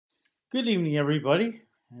Good evening, everybody,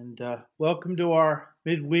 and welcome to our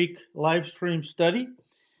midweek live stream study.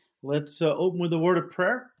 Let's open with a word of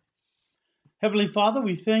prayer. Heavenly Father,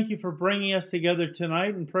 we thank you for bringing us together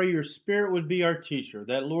tonight and pray your Spirit would be our teacher,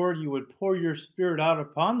 that, Lord, you would pour your Spirit out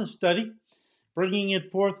upon the study, bringing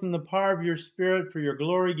it forth in the power of your Spirit for your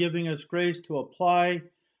glory, giving us grace to apply,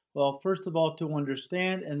 well, first of all, to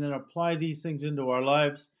understand and then apply these things into our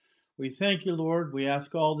lives. We thank you, Lord. We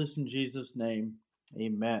ask all this in Jesus' name.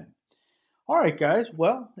 Amen. All right, guys.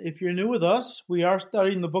 Well, if you're new with us, we are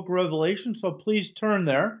studying the book of Revelation, so please turn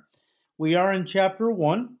there. We are in chapter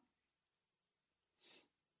 1.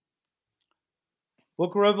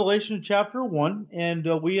 Book of Revelation, chapter 1,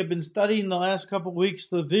 and we have been studying the last couple of weeks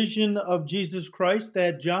the vision of Jesus Christ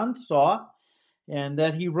that John saw and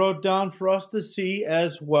that he wrote down for us to see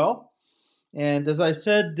as well. And as I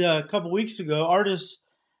said a couple of weeks ago, artists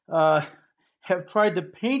have tried to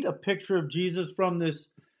paint a picture of Jesus from this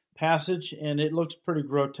passage, and it looks pretty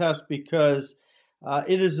grotesque because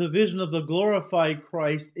it is a vision of the glorified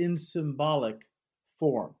Christ in symbolic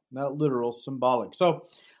form, not literal, symbolic. So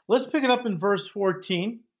let's pick it up in verse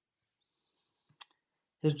 14.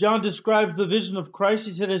 As John describes the vision of Christ,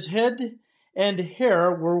 he said, his head and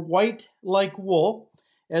hair were white like wool,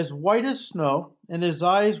 as white as snow, and his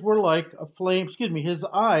eyes were like a flame, his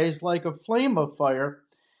eyes like a flame of fire.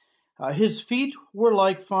 His feet were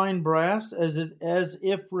like fine brass, as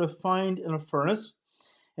if refined in a furnace,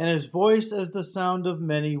 and his voice as the sound of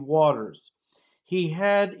many waters. He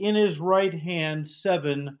had in his right hand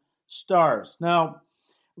 7 stars. Now,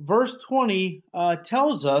 verse 20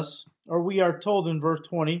 tells us, or we are told in verse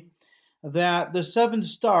 20, that the 7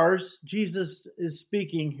 stars, Jesus is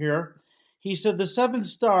speaking here, he said the 7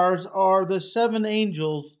 stars are the 7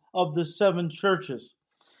 angels of the 7 churches.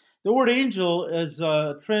 The word angel is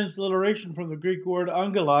a transliteration from the Greek word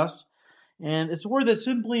angelos, and it's a word that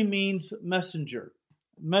simply means messenger.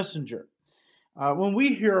 When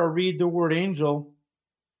we hear or read the word angel,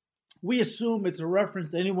 we assume it's a reference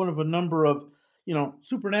to any one of a number of,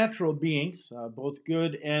 supernatural beings, both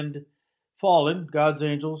good and fallen, God's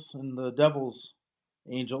angels and the devil's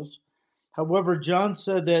angels. However, John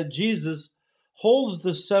said that Jesus holds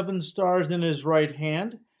the 7 stars in his right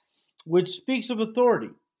hand, which speaks of authority.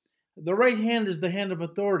 The right hand is the hand of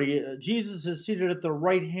authority. Jesus is seated at the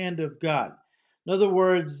right hand of God. In other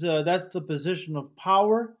words, that's the position of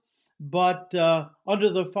power, but under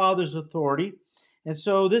the Father's authority. And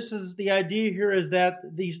so this is the idea here is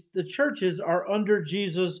that the churches are under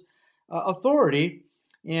Jesus' authority,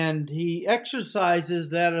 and he exercises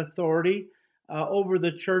that authority over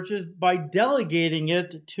the churches by delegating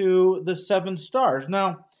it to the 7 stars.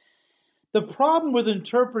 Now, the problem with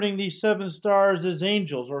interpreting these 7 stars as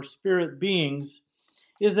angels or spirit beings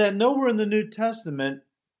is that nowhere in the New Testament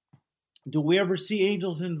do we ever see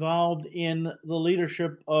angels involved in the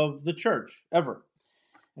leadership of the church, ever.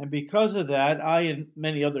 And because of that, I and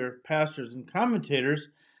many other pastors and commentators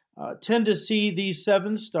tend to see these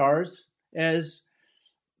 7 stars as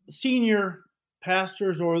senior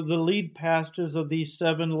pastors or the lead pastors of these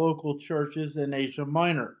 7 local churches in Asia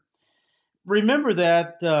Minor. Remember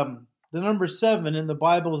that the number 7 in the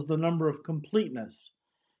Bible is the number of completeness,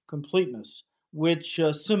 which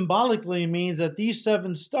symbolically means that these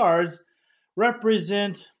 7 stars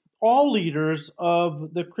represent all leaders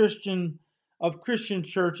of the Christian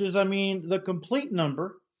churches. I mean, the complete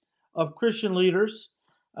number of Christian leaders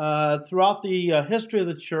throughout the history of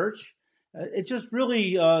the church. It's just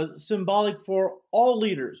really symbolic for all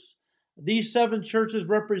leaders. These 7 churches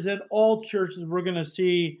represent all churches we're going to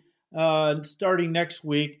see starting next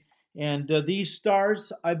week. And these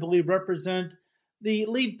stars, I believe, represent the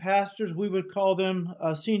lead pastors. We would call them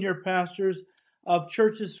senior pastors of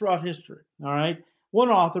churches throughout history. All right. One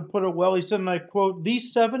author put it well. He said, and I quote,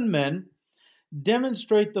 "These 7 men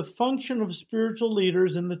demonstrate the function of spiritual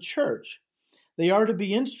leaders in the church. They are to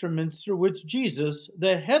be instruments through which Jesus,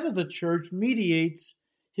 the head of the church, mediates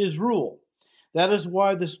his rule. That is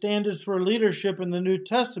why the standards for leadership in the New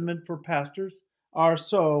Testament for pastors are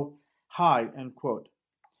so high," end quote.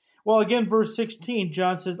 Well, again, verse 16,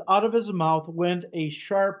 John says, out of his mouth went a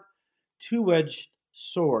sharp, 2-edged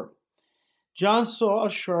sword. John saw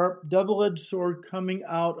a sharp, double-edged sword coming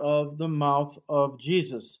out of the mouth of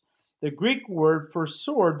Jesus. The Greek word for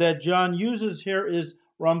sword that John uses here is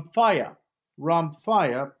rhamphia,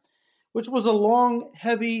 which was a long,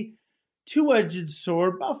 heavy, 2-edged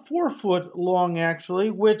sword, about 4 foot long,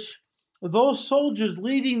 actually, which those soldiers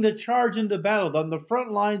leading the charge into battle, on the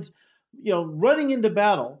front lines, running into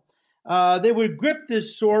battle, they would grip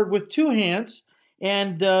this sword with 2 hands,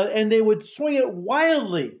 and they would swing it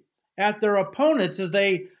wildly at their opponents as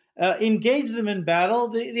they engage them in battle.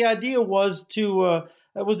 The idea was to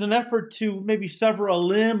it was an effort to maybe sever a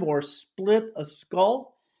limb or split a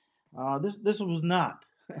skull. This was not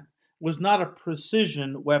a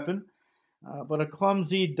precision weapon, but a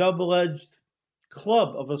clumsy double-edged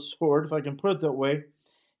club of a sword, if I can put it that way,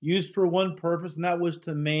 used for one purpose, and that was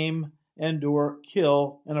to maim and or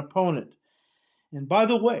kill an opponent. And by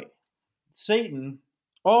the way, Satan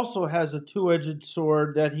also has a two-edged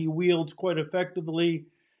sword that he wields quite effectively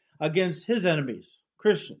against his enemies,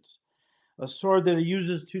 Christians. A sword that he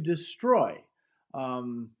uses to destroy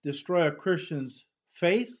a Christian's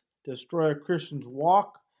faith, destroy a Christian's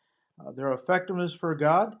walk, their effectiveness for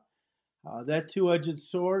God. That two-edged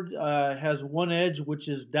sword has one edge, which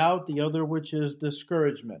is doubt, the other, which is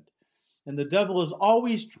discouragement. And the devil is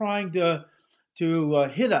always trying to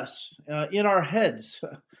hit us in our heads,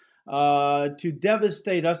 to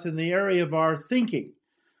devastate us in the area of our thinking,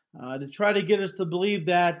 to try to get us to believe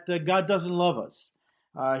that God doesn't love us.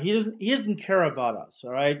 He doesn't care about us,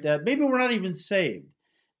 all right? Maybe we're not even saved.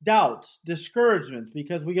 Doubts, discouragements,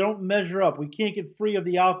 because we don't measure up. We can't get free of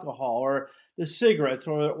the alcohol or the cigarettes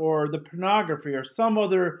or the pornography or some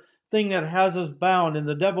other thing that has us bound. And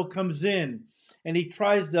the devil comes in and he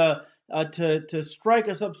tries to strike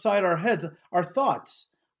us upside our heads, our thoughts,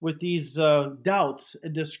 with these doubts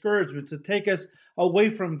and discouragements to take us away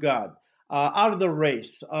from God, out of the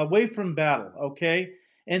race, away from battle, okay?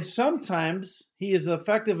 And sometimes he is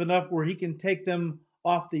effective enough where he can take them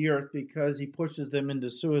off the earth because he pushes them into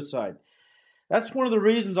suicide. That's one of the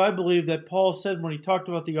reasons I believe that Paul said when he talked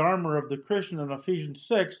about the armor of the Christian in Ephesians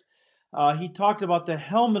 6, he talked about the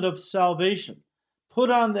helmet of salvation. Put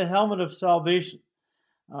on the helmet of salvation.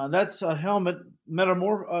 That's a helmet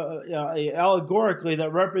allegorically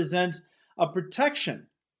that represents a protection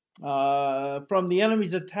from the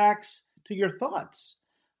enemy's attacks to your thoughts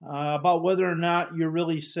about whether or not you're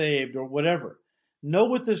really saved or whatever. Know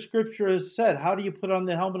what the scripture has said. How do you put on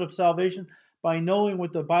the helmet of salvation? By knowing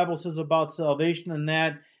what the Bible says about salvation, and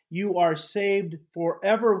that you are saved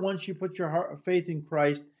forever once you put your faith in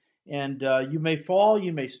Christ. And you may fall,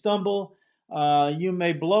 you may stumble, you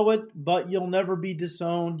may blow it, but you'll never be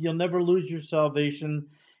disowned. You'll never lose your salvation.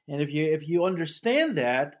 And if you understand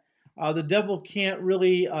that, the devil can't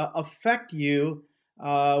really affect you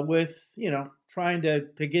with trying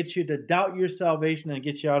to get you to doubt your salvation and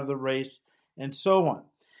get you out of the race and so on.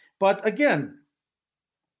 But again,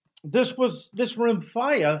 this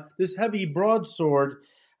Remphaia, this heavy broadsword,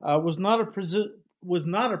 was not a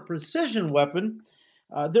precision weapon.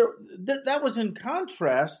 That was in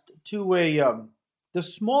contrast to the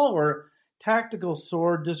smaller tactical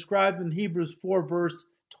sword described in Hebrews 4 verse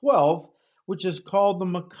 12, which is called the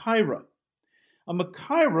Machaira. A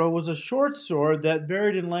Machaira was a short sword that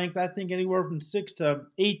varied in length, I think anywhere from 6 to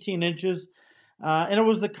 18 inches, and it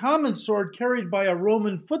was the common sword carried by a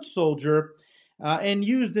Roman foot soldier and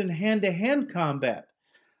used in hand-to-hand combat.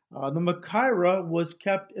 The Machaira was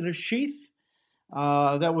kept in a sheath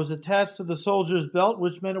that was attached to the soldier's belt,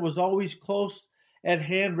 which meant it was always close at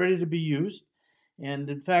hand, ready to be used. And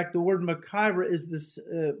in fact, the word Machaira is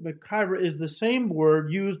the same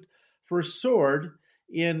word used for sword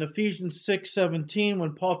in Ephesians 6:17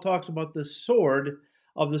 when Paul talks about the sword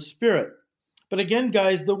of the Spirit. But again,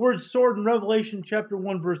 guys, the word sword in Revelation chapter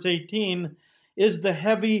 1 verse 18 is the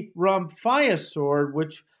heavy Remphaia sword,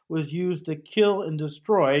 which was used to kill and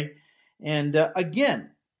destroy. And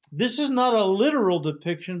again, this is not a literal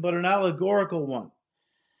depiction, but an allegorical one.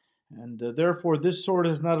 And therefore, this sword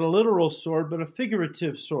is not a literal sword, but a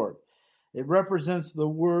figurative sword. It represents the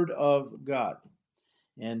Word of God.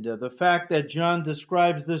 And the fact that John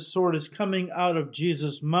describes this sword as coming out of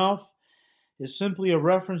Jesus' mouth is simply a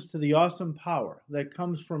reference to the awesome power that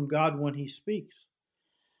comes from God when he speaks.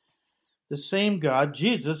 The same God,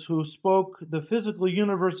 Jesus, who spoke the physical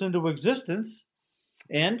universe into existence,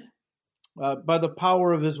 and by the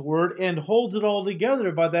power of his word, and holds it all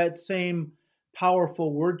together by that same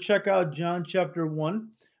powerful word. Check out John chapter 1,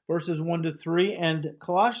 verses 1 to 3, and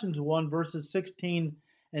Colossians 1, verses 16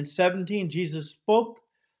 and 17. Jesus spoke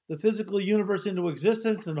the physical universe into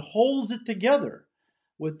existence and holds it together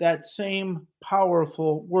with that same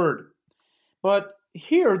powerful word. But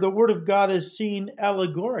here, the word of God is seen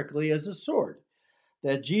allegorically as a sword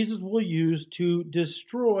that Jesus will use to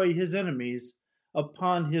destroy his enemies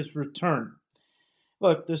upon his return.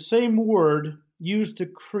 Look, the same word used to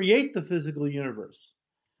create the physical universe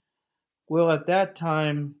will at that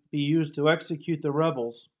time be used to execute the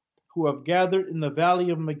rebels who have gathered in the valley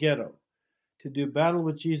of Megiddo to do battle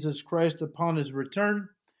with Jesus Christ upon his return,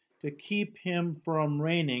 to keep him from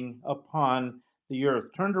reigning upon the earth.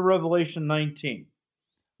 Turn to Revelation 19.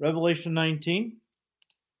 Revelation 19.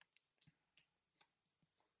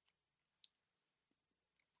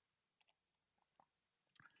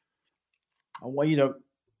 I want you to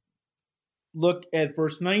look at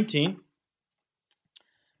verse 19.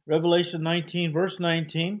 Revelation 19, verse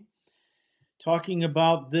 19, talking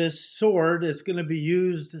about this sword that's going to be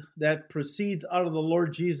used that proceeds out of the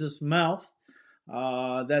Lord Jesus' mouth,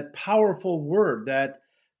 that powerful word that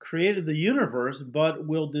created the universe but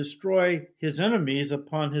will destroy his enemies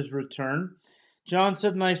upon his return. John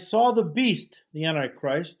said, "And I saw the beast," the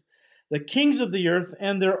Antichrist, "the kings of the earth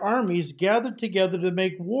and their armies gathered together to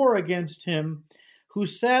make war against him who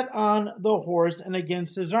sat on the horse and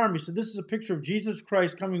against his army." So this is a picture of Jesus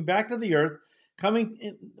Christ coming back to the earth, coming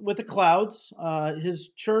in with the clouds, his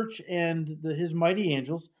church and his mighty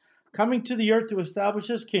angels, coming to the earth to establish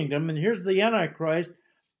his kingdom. And here's the Antichrist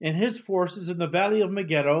and his forces in the valley of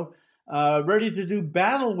Megiddo, ready to do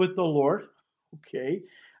battle with the Lord. Okay.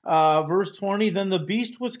 Verse 20, "Then the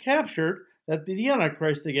beast was captured," that'd be the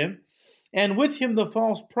Antichrist again, "and with him the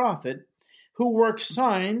false prophet, who worked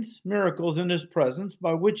signs, miracles in his presence,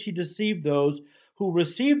 by which he deceived those who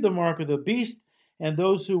received the mark of the beast and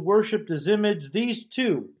those who worshipped his image. These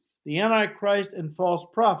two, the Antichrist and false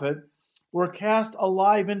prophet, were cast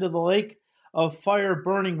alive into the lake of fire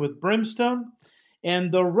burning with brimstone,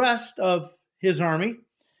 and the rest of his army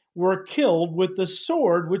were killed with the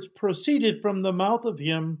sword which proceeded from the mouth of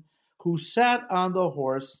him who sat on the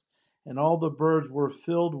horse, and all the birds were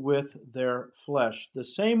filled with their flesh." The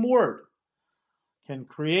same word can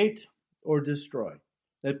create or destroy,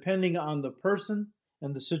 depending on the person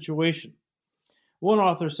and the situation. One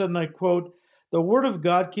author said, and I quote, "The word of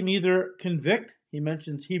God can either convict," he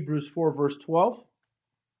mentions Hebrews 4, verse 12,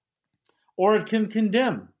 "or it can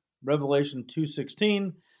condemn," Revelation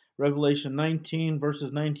 2:16, Revelation 19,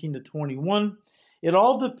 verses 19 to 21. "It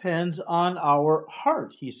all depends on our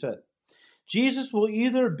heart," he said. "Jesus will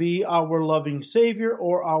either be our loving Savior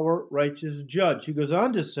or our righteous judge." He goes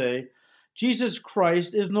on to say, Jesus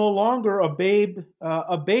Christ is no longer a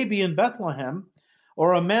baby in Bethlehem,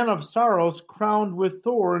 or a man of sorrows crowned with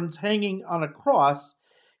thorns hanging on a cross.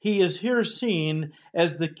 He is here seen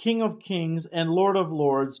as the King of Kings and Lord of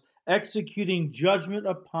Lords, executing judgment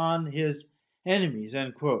upon his enemies,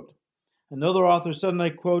 end quote. Another author said, and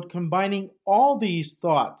I quote, "Combining all these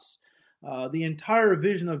thoughts, the entire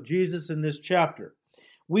vision of Jesus in this chapter,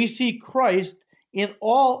 we see Christ in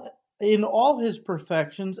all his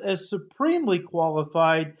perfections as supremely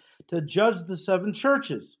qualified to judge the seven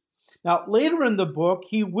churches. Now, later in the book,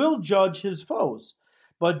 he will judge his foes,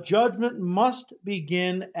 but judgment must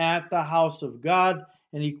begin at the house of God."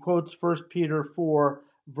 And he quotes 1 Peter 4,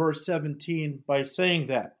 verse 17 by saying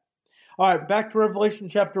that. All right, back to Revelation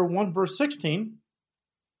chapter 1, verse 16,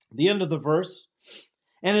 the end of the verse.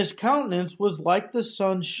 "And his countenance was like the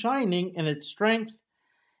sun shining in its strength,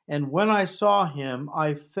 and when I saw him,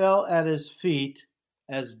 I fell at his feet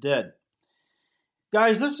as dead."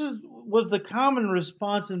 Guys, this was the common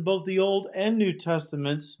response in both the Old and New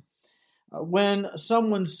Testaments when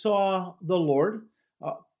someone saw the Lord,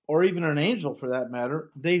 or even an angel for that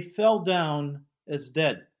matter. They fell down as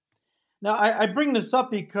dead. Now, I bring this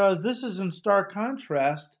up because this is in stark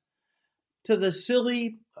contrast to the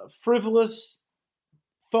silly, frivolous,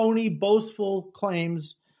 phony, boastful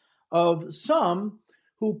claims of some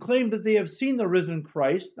who claim that they have seen the risen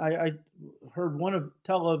Christ. I heard one of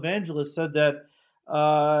televangelists said that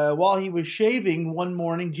while he was shaving one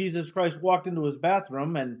morning, Jesus Christ walked into his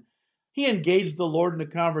bathroom and he engaged the Lord in a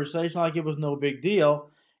conversation like it was no big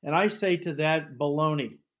deal. And I say to that,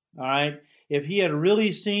 baloney. All right? If he had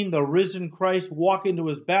really seen the risen Christ walk into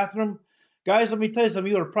his bathroom, guys, let me tell you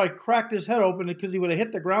something, he would have probably cracked his head open because he would have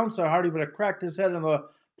hit the ground so hard he would have cracked his head in the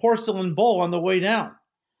porcelain bowl on the way down.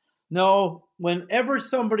 No, whenever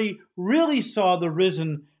somebody really saw the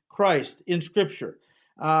risen Christ in Scripture,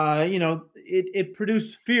 it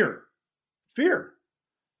produced fear. Fear.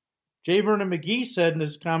 J. Vernon McGee said in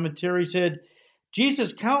his commentary, said,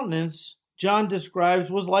 "Jesus' countenance, John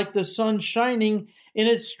describes, was like the sun shining in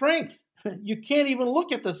its strength. You can't even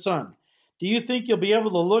look at the sun. Do you think you'll be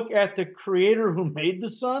able to look at the Creator who made the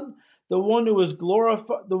sun? The one who was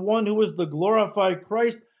glorified, the one who was the glorified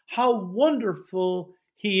Christ? How wonderful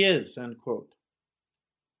he is," end quote.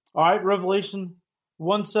 All right, Revelation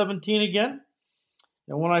 1:17 again.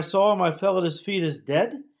 "And when I saw him, I fell at his feet as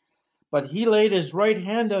dead. But he laid his right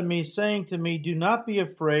hand on me, saying to me, 'Do not be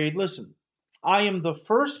afraid. Listen, I am the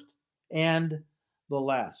first and the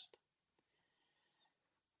last.'"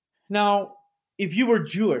 Now, if you were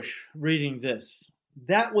Jewish reading this,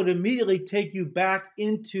 that would immediately take you back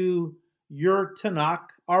into your Tanakh,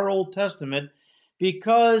 our Old Testament,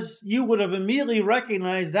 because you would have immediately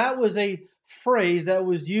recognized that was a phrase that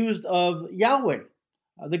was used of Yahweh,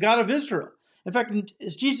 the God of Israel. In fact,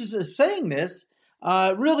 as Jesus is saying this,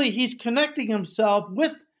 really he's connecting himself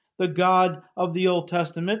with the God of the Old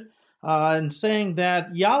Testament and saying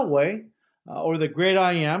that Yahweh, or the great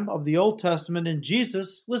I am of the Old Testament, and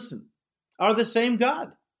Jesus, listen, are the same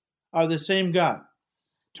God, are the same God.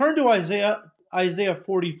 Turn to Isaiah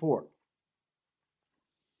 44.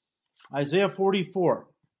 Isaiah 44.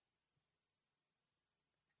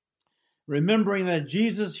 Remembering that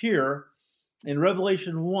Jesus here in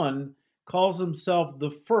Revelation 1 calls himself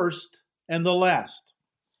the first and the last.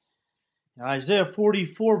 In Isaiah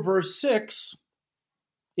 44, verse 6,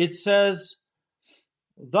 it says,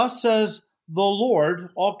 "Thus says the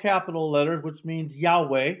Lord," all capital letters, which means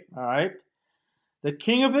Yahweh, all right, "the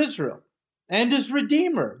King of Israel and his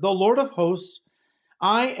Redeemer, the Lord of hosts,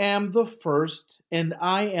 I am the first and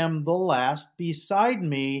I am the last. Beside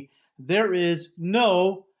me, there is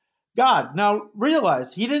no God." Now,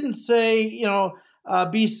 realize, he didn't say,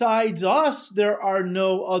 besides us, there are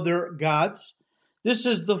no other gods. This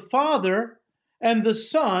is the Father and the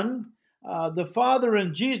Son, the Father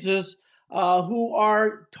and Jesus, who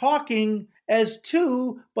are talking as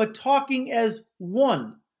two, but talking as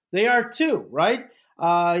one. They are two, right?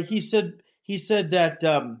 He said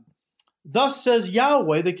that, "Thus says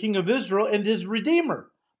Yahweh, the King of Israel, and his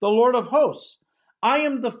Redeemer, the Lord of hosts. I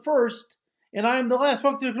am the first and I am the last."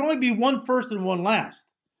 Folks, there can only be one first and one last.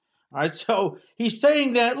 All right, so he's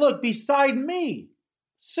saying that, look, beside me,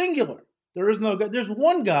 singular, there is no God. There's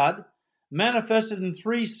one God manifested in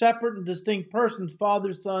three separate and distinct persons,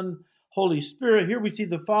 Father, Son, Holy Spirit. Here we see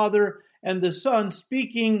the Father and the Son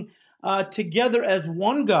speaking together as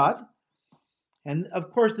one God. And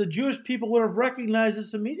of course, the Jewish people would have recognized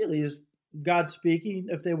this immediately as God speaking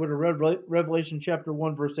if they would have read Revelation chapter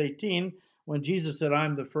 1, verse 18, when Jesus said, "I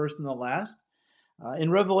am the first and the last." In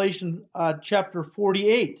Revelation chapter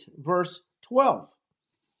 48, verse 12,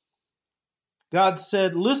 God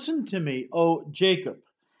said, "Listen to me, O Jacob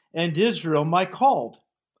and Israel, my called.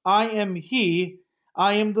 I am he,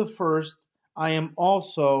 I am the first, I am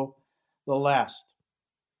also the last."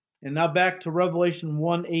 And now back to Revelation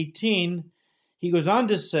 1:18, he goes on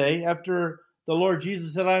to say, after the Lord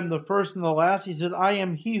Jesus said, "I am the first and the last," he said, "I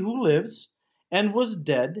am he who lives and was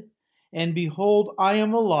dead, and behold, I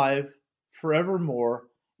am alive forevermore.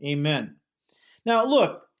 Amen." Now,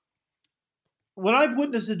 look, when I've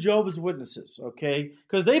witnessed the Jehovah's Witnesses, okay,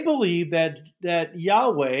 because they believe that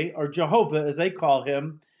Yahweh, or Jehovah as they call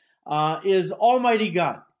him, is Almighty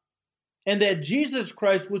God, and that Jesus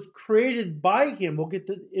Christ was created by him. We'll get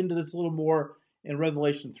into this a little more in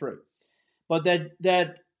Revelation 3. But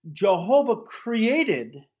that Jehovah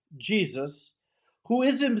created Jesus, who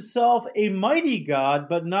is himself a mighty God,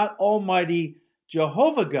 but not Almighty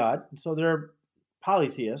Jehovah God. And so they're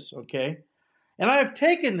polytheists, okay? And I have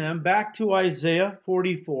taken them back to Isaiah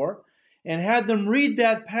 44 and had them read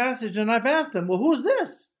that passage, and I've asked them, well, who's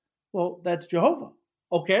this? Well, that's Jehovah.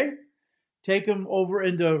 Okay? Take them over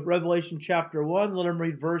into Revelation chapter 1. Let them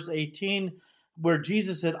read verse 18, where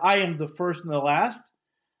Jesus said, "I am the first and the last."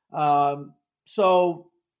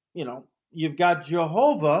 So, you've got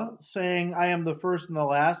Jehovah saying, "I am the first and the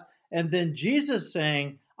last," and then Jesus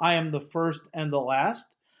saying, "I am the first and the last."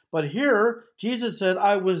 But here, Jesus said,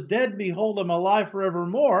 "I was dead, behold, I'm alive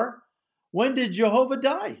forevermore." When did Jehovah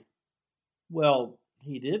die? Well,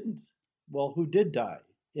 he didn't. Well, who did die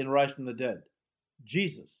and rise from the dead?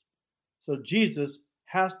 Jesus. So Jesus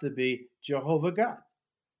has to be Jehovah God.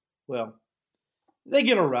 Well, they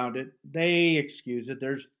get around it. They excuse it.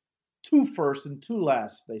 There's two firsts and two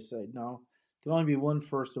lasts, they say. No, it can only be one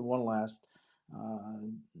first and one last.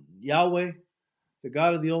 Yahweh, the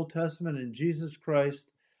God of the Old Testament, and Jesus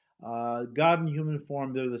Christ, God in human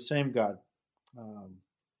form, they're the same God.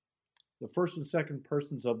 The first and second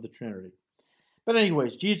persons of the Trinity. But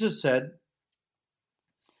anyways, Jesus said,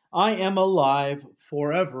 "I am alive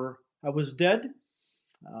forever. I was dead."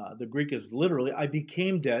 The Greek is literally, "I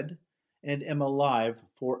became dead and am alive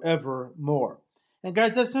forevermore." And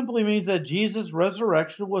guys, that simply means that Jesus'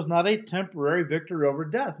 resurrection was not a temporary victory over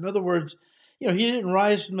death. In other words, he didn't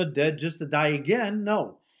rise from the dead just to die again.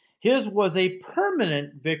 No, his was a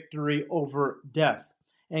permanent victory over death.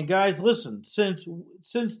 And guys, listen, since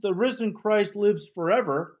the risen Christ lives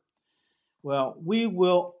forever, well, we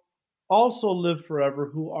will also live forever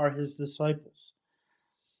who are his disciples.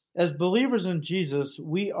 As believers in Jesus,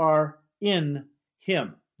 we are in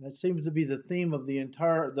him. That seems to be the theme of the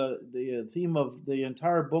entire theme of the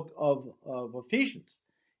entire book of Ephesians.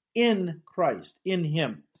 In Christ, in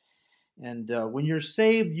him. And when you're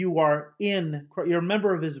saved, you are in Christ. You're a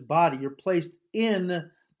member of his body. You're placed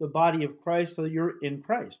in the body of Christ, so you're in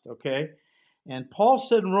Christ, okay? And Paul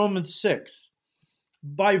said in Romans 6,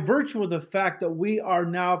 by virtue of the fact that we are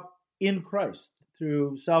now in Christ,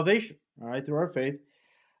 through salvation, all right, through our faith.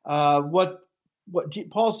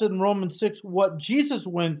 Paul said in Romans 6, what Jesus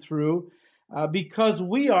went through, because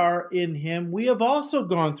we are in him, we have also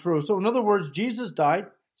gone through. So in other words, Jesus died,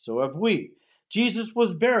 so have we. Jesus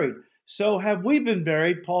was buried, so have we been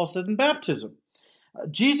buried, Paul said in baptism.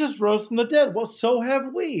 Jesus rose from the dead, well, so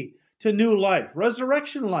have we, to new life,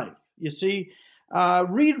 resurrection life. You see,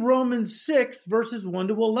 read Romans 6, verses 1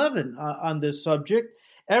 to 11 on this subject.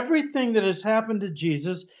 Everything that has happened to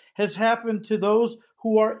Jesus has happened to those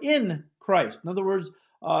who are in Christ. In other words,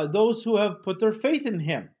 those who have put their faith in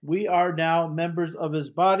him. We are now members of his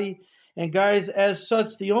body. And guys, as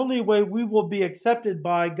such, the only way we will be accepted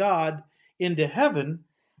by God into heaven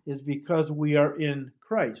is because we are in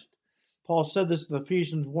Christ. Paul said this in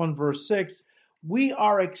Ephesians 1, verse 6. We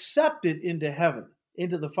are accepted into heaven,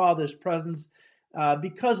 into the Father's presence,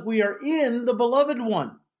 because we are in the beloved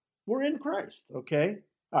one. We're in Christ, okay?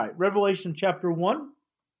 All right, Revelation chapter 1.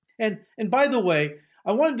 And by the way,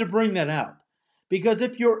 I wanted to bring that out, because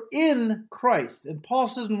if you're in Christ, and Paul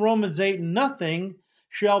says in Romans 8, nothing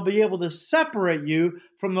shall be able to separate you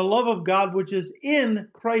from the love of God which is in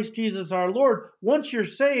Christ Jesus our Lord. Once you're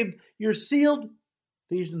saved, you're sealed,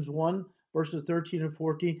 Ephesians 1, verses 13 and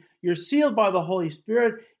 14. You're sealed by the Holy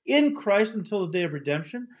Spirit in Christ until the day of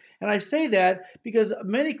redemption. And I say that because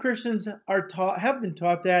many Christians have been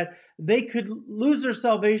taught that they could lose their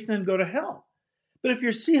salvation and go to hell. But if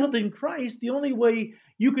you're sealed in Christ, the only way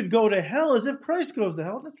you could go to hell is if Christ goes to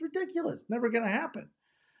hell. That's ridiculous. Never going to happen.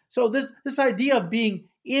 So this idea of being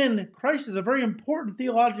in Christ is a very important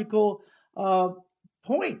theological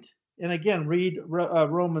point. And again, read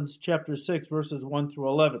Romans chapter 6, verses 1 through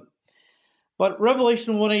 11. But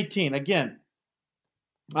Revelation 1:18, again,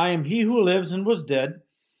 I am he who lives and was dead,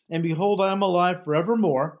 and behold, I am alive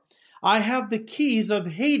forevermore. I have the keys of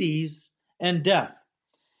Hades and death.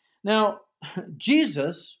 Now,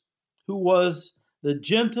 Jesus, who was the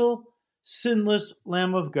gentle, sinless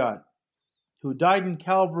Lamb of God, who died in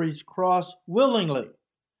Calvary's cross willingly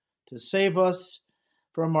to save us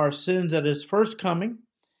from our sins at his first coming,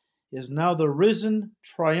 is now the risen,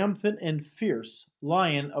 triumphant, and fierce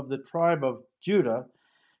Lion of the tribe of Judah,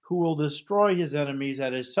 who will destroy his enemies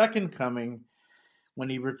at his second coming when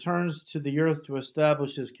he returns to the earth to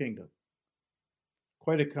establish his kingdom.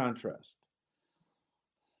 Quite a contrast.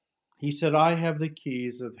 He said, I have the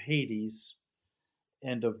keys of Hades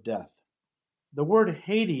and of death. The word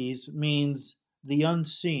Hades means the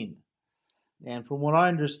unseen. And from what I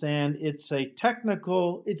understand, it's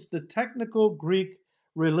the technical Greek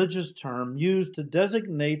religious term used to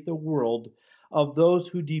designate the world of those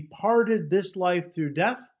who departed this life through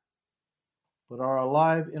death, but are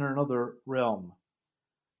alive in another realm.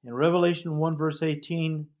 In Revelation 1, verse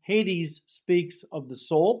 18, Hades speaks of the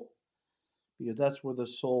soul, because that's where the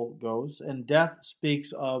soul goes, and death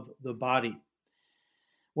speaks of the body.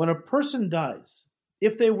 When a person dies,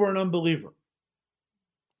 if they were an unbeliever,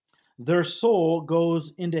 their soul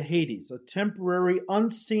goes into Hades, a temporary,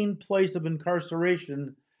 unseen place of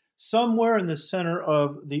incarceration somewhere in the center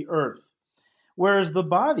of the earth. Whereas the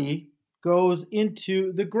body goes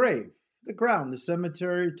into the grave, the ground, the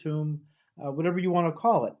cemetery, tomb, whatever you want to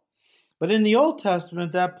call it. But in the Old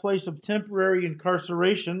Testament, that place of temporary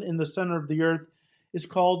incarceration in the center of the earth is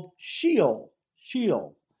called Sheol.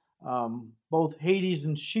 Sheol. Both Hades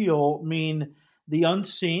and Sheol mean the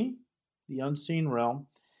unseen realm.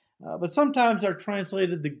 But sometimes are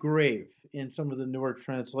translated the grave in some of the newer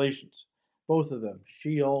translations. Both of them,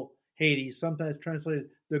 Sheol, Hades, sometimes translated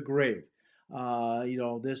the grave.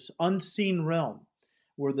 This unseen realm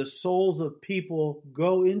where the souls of people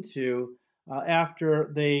go into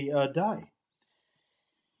after they die.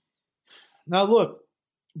 Now look,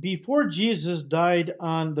 before Jesus died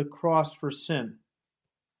on the cross for sin,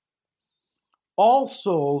 all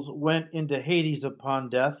souls went into Hades upon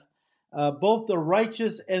death, both the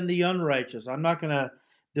righteous and the unrighteous. I'm not going to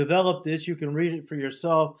develop this. You can read it for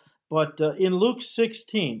yourself. But in Luke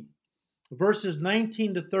 16, verses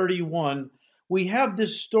 19 to 31, we have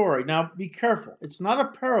this story. Now, be careful. It's not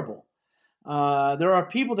a parable. There are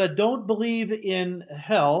people that don't believe in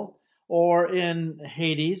hell or in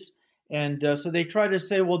Hades, and so they try to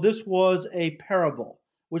say, well, this was a parable,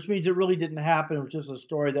 which means it really didn't happen. It was just a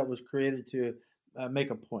story that was created to make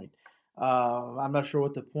a point. I'm not sure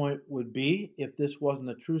what the point would be if this wasn't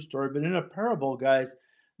a true story, but in a parable, guys,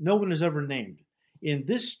 no one is ever named. In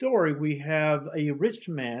this story, we have a rich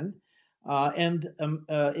man and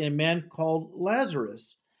a man called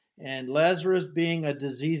Lazarus. And Lazarus, being a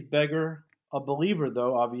diseased beggar, a believer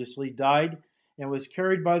though, obviously, died and was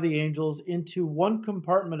carried by the angels into one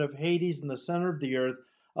compartment of Hades in the center of the earth,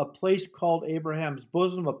 a place called Abraham's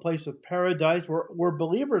bosom, a place of paradise where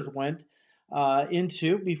believers went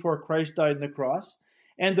into before Christ died on the cross.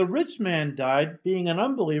 And the rich man died, being an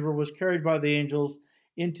unbeliever, was carried by the angels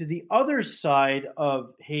into the other side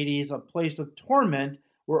of Hades, a place of torment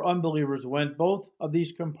where unbelievers went. Both of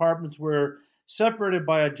these compartments were separated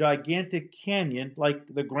by a gigantic canyon,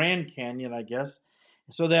 like the Grand Canyon, I guess,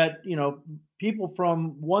 so that, people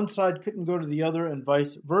from one side couldn't go to the other and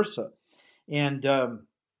vice versa. And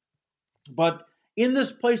but in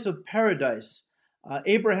this place of paradise,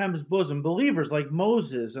 Abraham's bosom, believers like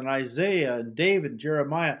Moses and Isaiah and David,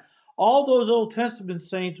 Jeremiah, all those Old Testament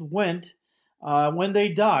saints went when they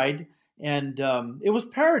died, and it was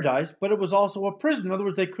paradise, but it was also a prison. In other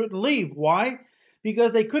words, they couldn't leave. Why?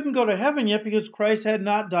 Because they couldn't go to heaven yet because Christ had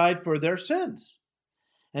not died for their sins.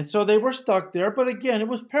 And so they were stuck there, but again, it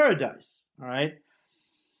was paradise, all right?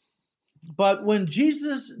 But when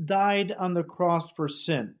Jesus died on the cross for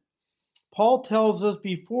sin, Paul tells us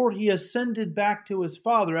before he ascended back to his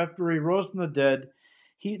Father after he rose from the dead,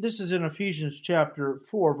 this is in Ephesians chapter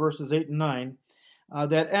 4, verses 8 and 9,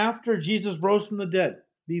 that after Jesus rose from the dead,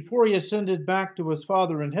 before he ascended back to his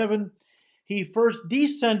Father in heaven, he first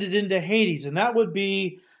descended into Hades, and that would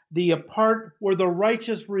be the part where the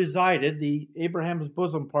righteous resided, the Abraham's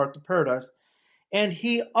bosom part, the paradise, and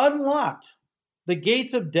he unlocked the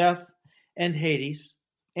gates of death and Hades,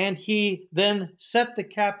 and he then set the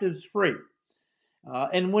captives free.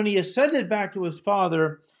 And when he ascended back to his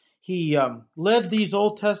Father, he led these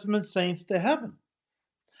Old Testament saints to heaven.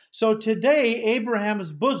 So today,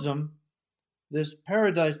 Abraham's bosom, this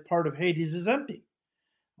paradise part of Hades, is empty.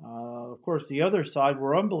 Of course, the other side,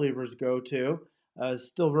 where unbelievers go to, is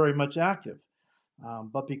still very much active.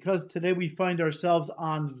 But because today we find ourselves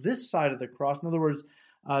on this side of the cross, in other words,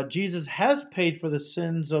 Jesus has paid for the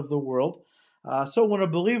sins of the world. So when a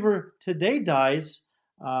believer today dies,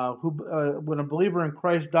 when a believer in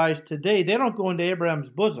Christ dies today, they don't go into Abraham's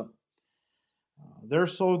bosom. Their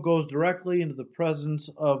soul goes directly into the presence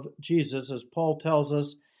of Jesus, as Paul tells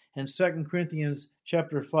us in 2 Corinthians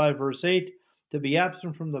chapter 5, verse 8, to be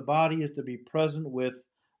absent from the body is to be present with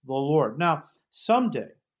the Lord. Now, someday,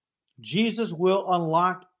 Jesus will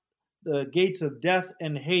unlock the gates of death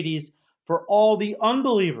and Hades for all the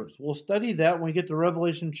unbelievers. We'll study that when we get to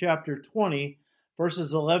Revelation chapter 20,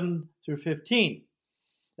 verses 11 through 15.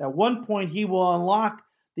 At one point, he will unlock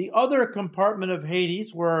the other compartment of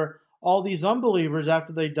Hades where all these unbelievers,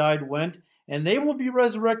 after they died, went, and they will be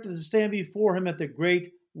resurrected to stand before him at the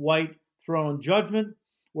great white throne judgment,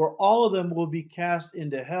 where all of them will be cast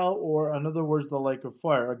into hell, or in other words, the lake of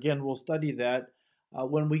fire. Again, we'll study that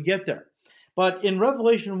when we get there. But in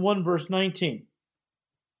Revelation 1, verse 19,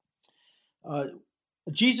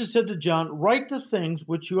 Jesus said to John, "Write the things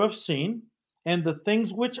which you have seen, and the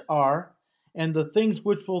things which are, and the things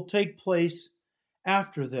which will take place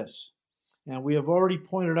after this." And we have already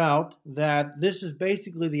pointed out that this is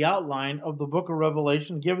basically the outline of the book of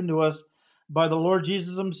Revelation given to us by the Lord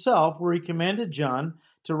Jesus himself, where he commanded John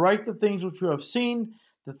to write the things which you have seen,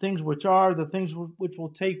 the things which are, the things which will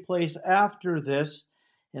take place after this.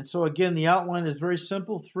 And so again, the outline is very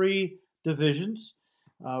simple, 3 divisions.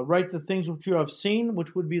 Write the things which you have seen,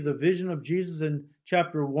 which would be the vision of Jesus in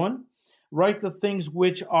chapter 1. Write the things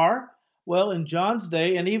which are. Well, in John's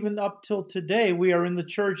day, and even up till today, we are in the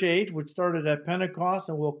church age, which started at Pentecost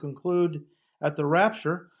and will conclude at the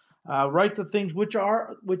rapture. Write the things which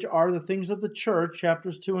are the things of the church,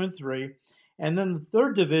 chapters 2 and 3. And then the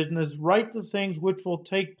 3rd division is write the things which will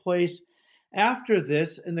take place after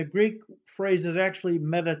this. And the Greek phrase is actually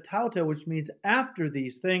metatauta, which means after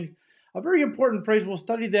these things. A very important phrase. We'll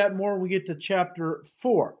study that more when we get to chapter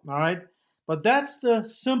 4. All right? But that's the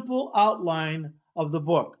simple outline of the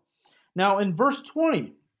book. Now, in verse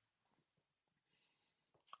 20,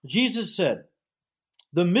 Jesus said,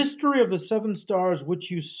 "The mystery of the 7 stars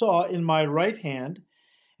which you saw in my right hand,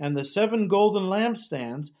 and the 7 golden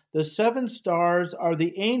lampstands, the 7 stars are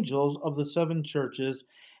the angels of the 7 churches,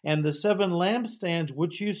 and the 7 lampstands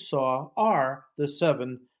which you saw are the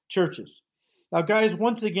 7 churches." Now, guys,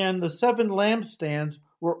 once again, the 7 lampstands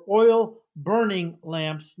were oil-burning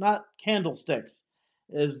lamps, not candlesticks,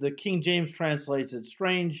 as the King James translates it.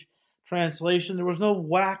 Strange translation. There was no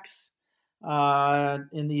wax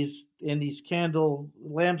in these candle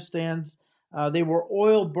lampstands. They were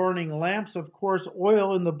oil-burning lamps. Of course,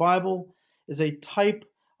 oil in the Bible is a type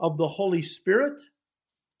of the Holy Spirit.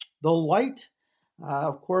 The light,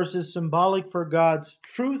 of course, is symbolic for God's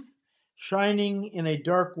truth, shining in a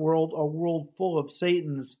dark world, a world full of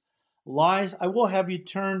Satan's lies. I will have you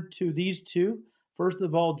turn to these 2. First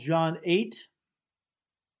of all, John 8.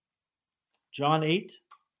 John 8.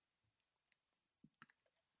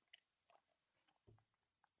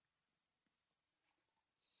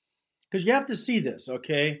 Because you have to see this,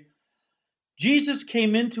 okay? Jesus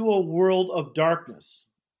came into a world of darkness.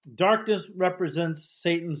 Darkness represents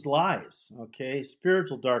Satan's lies, okay?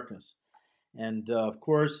 Spiritual darkness. And of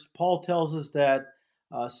course, Paul tells us that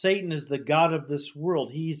Satan is the god of this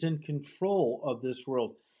world. He's in control of this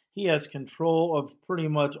world. He has control of pretty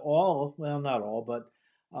much all, well, not all, but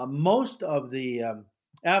most of the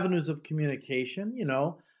avenues of communication,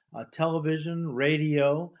 television,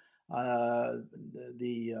 radio,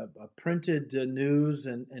 the printed news,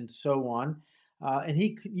 and so on. And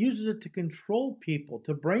he uses it to control people,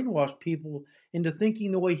 to brainwash people into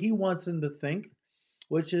thinking the way he wants them to think,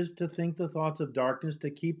 which is to think the thoughts of darkness, to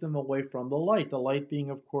keep them away from the light being,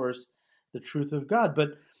 of course, the truth of God.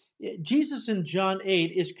 But Jesus in John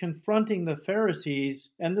 8 is confronting the Pharisees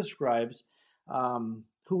and the scribes,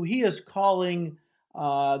 who he is calling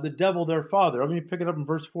the devil their father. Let me pick it up in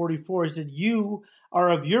verse 44. He said, "You are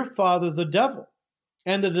of your father the devil,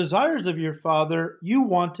 and the desires of your father you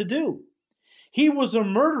want to do. He was a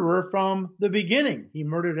murderer from the beginning." He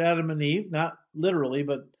murdered Adam and Eve, not literally,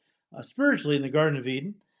 but spiritually in the Garden of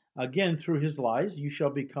Eden. Again, through his lies, you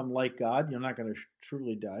shall become like God. You're not going to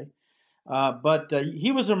truly die. But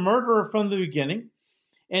he was a murderer from the beginning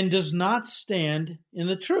and does not stand in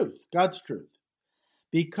the truth, God's truth,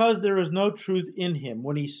 because there is no truth in him.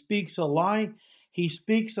 When he speaks a lie, he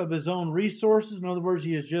speaks of his own resources. In other words,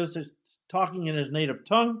 he is just talking in his native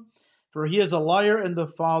tongue, for he is a liar and the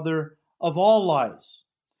father of all lies.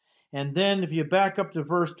 And then if you back up to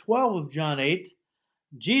verse 12 of John 8,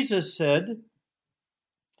 Jesus said,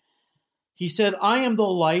 "I am the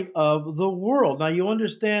light of the world." Now you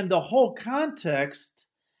understand the whole context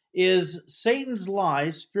is Satan's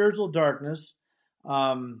lies, spiritual darkness,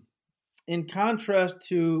 in contrast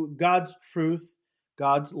to God's truth,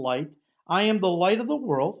 God's light. "I am the light of the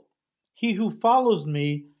world. He who follows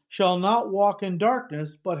me shall not walk in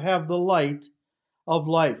darkness, but have the light of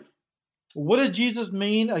life." What did Jesus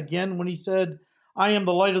mean again when he said, "I am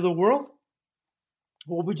the light of the world"?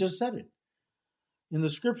 Well, we just said it. In the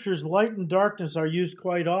scriptures, light and darkness are used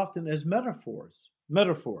quite often as metaphors.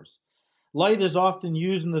 Light is often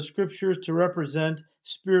used in the scriptures to represent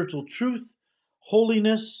spiritual truth,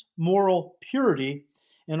 holiness, moral purity,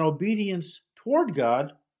 and obedience toward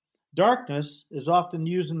God. Darkness is often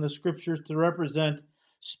used in the scriptures to represent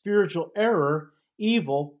spiritual error,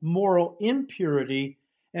 evil, moral impurity,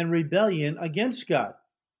 and rebellion against God.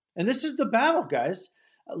 And this is the battle, guys.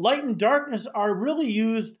 Light and darkness are really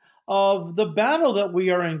used of the battle that we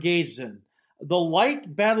are engaged in. The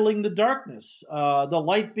light battling the darkness. The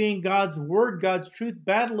light being God's word, God's truth,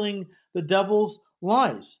 battling the devil's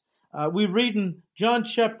lies. We read in John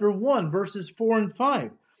chapter 1, verses 4 and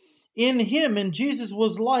 5. "In him, in Jesus,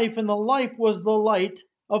 was life, and the life was the light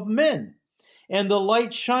of men. And the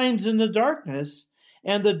light shines in the darkness,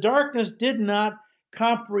 and the darkness did not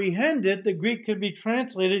comprehend it." The Greek could be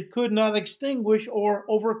translated, "could not extinguish or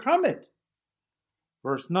overcome it."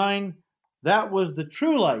 Verse 9, "That was the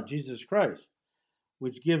true light, Jesus Christ,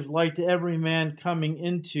 which gives light to every man coming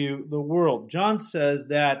into the world." John says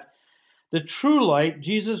that the true light,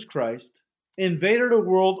 Jesus Christ, invaded a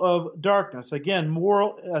world of darkness, again,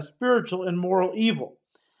 spiritual and moral evil,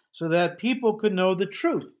 so that people could know the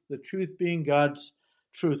truth being God's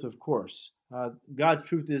truth, of course. God's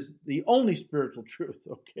truth is the only spiritual truth,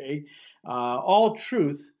 okay? All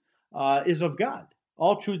truth is of God.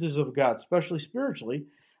 All truth is of God, especially spiritually.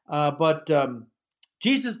 But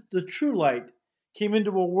Jesus, the true light, came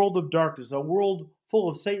into a world of darkness, a world full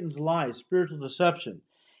of Satan's lies, spiritual deception.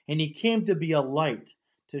 And he came to be a light,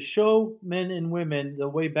 to show men and women the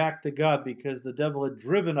way back to God, because the devil had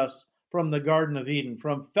driven us from the Garden of Eden,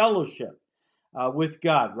 from fellowship with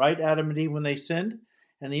God, right? Adam and Eve, when they sinned,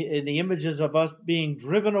 and the images of us being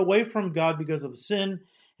driven away from God because of sin.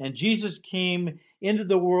 And Jesus came into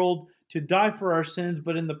the world to die for our sins,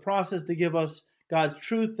 but in the process to give us God's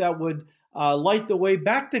truth that would light the way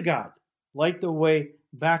back to God. Light the way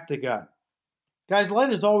back to God. Guys,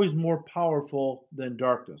 light is always more powerful than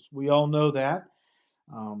darkness. We all know that.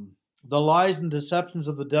 The lies and deceptions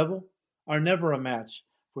of the devil are never a match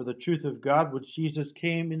for the truth of God, which Jesus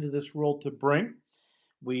came into this world to bring.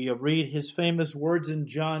 We read his famous words in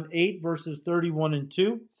John 8, verses 31 and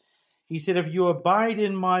 2. He said, "If you abide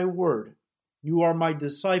in my word, you are my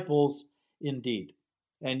disciples indeed,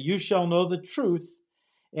 and you shall know the truth,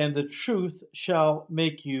 and the truth shall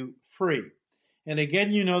make you free." And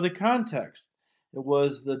again, you know the context. It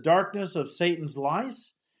was the darkness of Satan's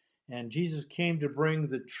lies, and Jesus came to bring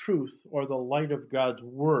the truth, or the light of God's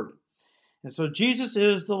word. And so Jesus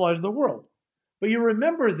is the light of the world. But you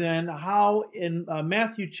remember then how in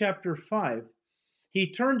Matthew chapter 5,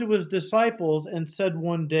 he turned to his disciples and said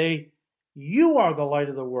one day, You are the light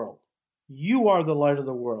of the world. You are the light of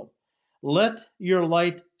the world. Let your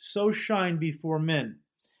light so shine before men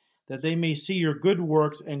that they may see your good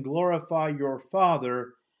works and glorify your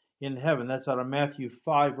Father in heaven. That's out of Matthew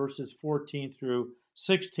 5, verses 14 through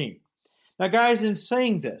 16. Now, guys, in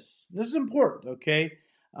saying this is important, okay?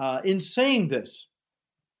 In saying this,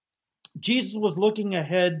 Jesus was looking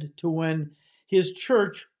ahead to when his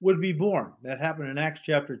church would be born. That happened in Acts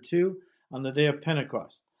chapter 2 on the day of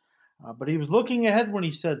Pentecost. But he was looking ahead when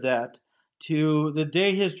he said that to the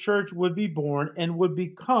day his church would be born and would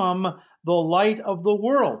become the light of the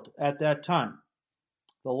world at that time.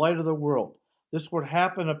 The light of the world. This would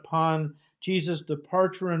happen upon Jesus'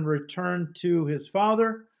 departure and return to his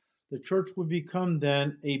Father. The church would become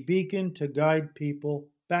then a beacon to guide people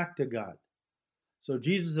back to God. So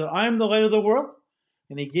Jesus said, I am the light of the world.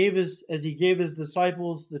 And he gave his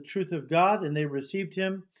disciples the truth of God, and they received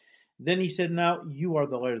him. Then he said, now you are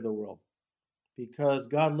the light of the world, because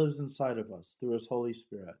God lives inside of us through his Holy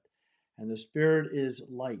Spirit. And the Spirit is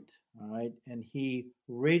light, all right? And he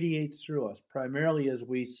radiates through us, primarily as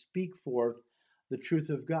we speak forth the truth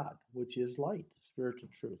of God, which is light, spiritual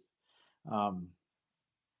truth.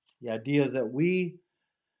 The idea is that we,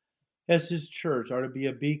 as his church, are to be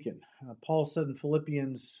a beacon. Paul said in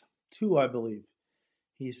Philippians 2, I believe,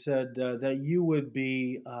 he said that you would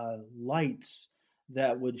be lights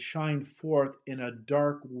that would shine forth in a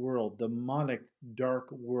dark world, demonic dark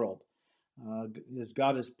world. As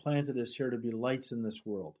God has planted us here to be lights in this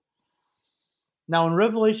world. Now in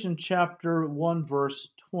Revelation chapter 1, verse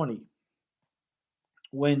 20,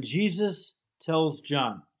 when Jesus tells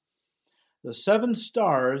John, the 7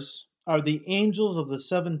 stars are the angels of the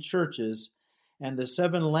 7 churches, and the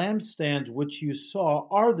 7 lampstands which you saw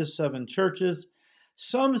are the 7 churches,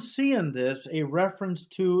 some see in this a reference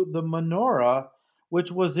to the menorah,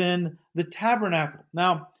 which was in the tabernacle.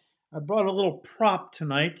 Now, I brought a little prop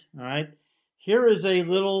tonight, all right? Here is a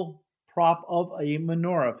little prop of a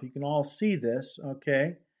menorah, if you can all see this,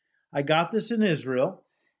 okay? I got this in Israel,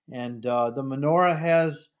 and the menorah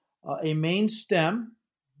has a main stem,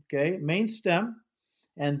 okay,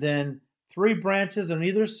 and then 3 branches on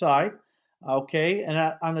either side, okay? And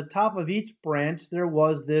on the top of each branch, there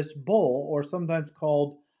was this bowl, or sometimes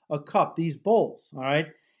called a cup, these bowls, all right?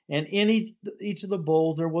 And in each of the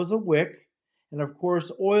bowls, there was a wick, and of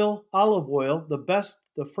course, olive oil,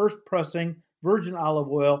 the first pressing virgin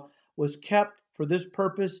olive oil, was kept for this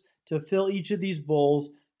purpose to fill each of these bowls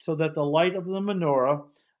so that the light of the menorah,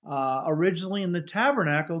 originally in the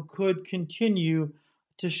tabernacle, could continue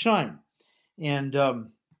to shine. And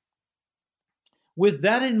with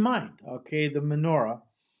that in mind, okay, the menorah,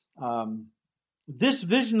 this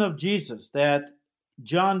vision of Jesus that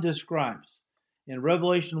John describes in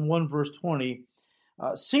Revelation 1, verse 20,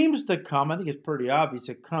 seems to come, I think it's pretty obvious,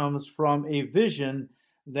 it comes from a vision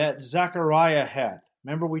that Zechariah had.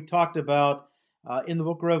 Remember, we talked about in the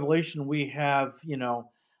book of Revelation, we have,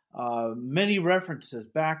 many references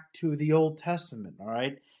back to the Old Testament, all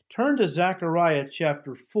right? Turn to Zechariah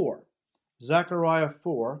chapter 4. Zechariah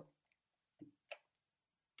 4.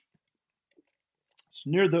 It's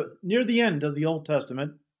near the end of the Old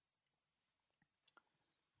Testament.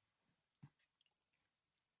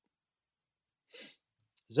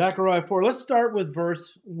 Zechariah 4. Let's start with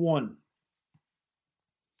verse 1.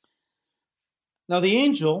 Now the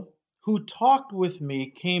angel who talked with me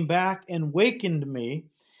came back and wakened me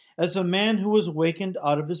as a man who was wakened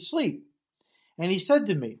out of his sleep. And he said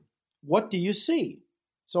to me, what do you see?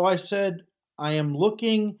 So I said, I am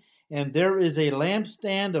looking, and there is a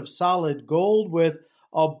lampstand of solid gold with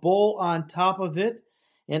a bowl on top of it,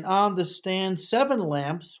 and on the stand 7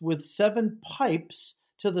 lamps with 7 pipes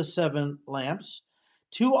to the 7 lamps.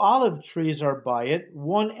 2 olive trees are by it,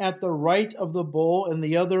 one at the right of the bowl and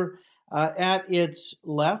the other at its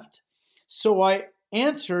left. So I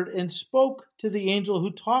answered and spoke to the angel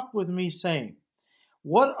who talked with me, saying,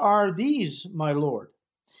 what are these, my Lord?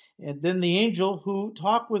 And then the angel who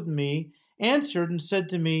talked with me answered and said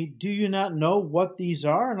to me, do you not know what these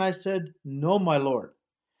are? And I said, no, my Lord.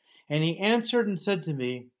 And he answered and said to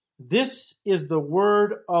me, this is the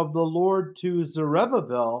word of the Lord to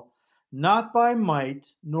Zerubbabel, not by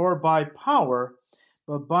might nor by power,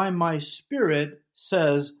 but by my Spirit,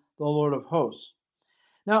 says the Lord of hosts.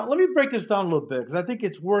 Now, let me break this down a little bit, because I think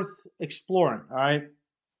it's worth exploring, all right?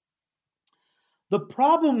 The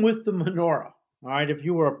problem with the menorah, all right, if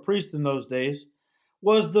you were a priest in those days,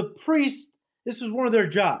 was the priest, this is one of their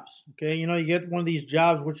jobs, okay? You get one of these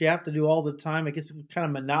jobs which you have to do all the time. It gets kind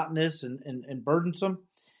of monotonous and burdensome.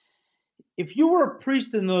 If you were a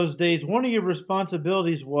priest in those days, one of your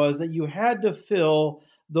responsibilities was that you had to fill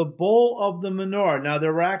the bowl of the menorah. Now,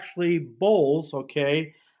 there were actually bowls,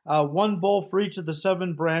 okay? One bowl for each of the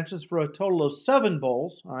 7 branches for a total of 7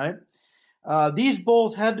 bowls, all right? These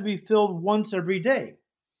bowls had to be filled once every day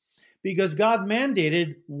because God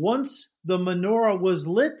mandated once the menorah was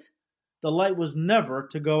lit, the light was never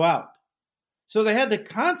to go out. So they had to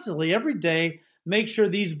constantly, every day, make sure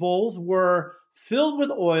these bowls were filled with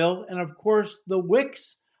oil, and of course the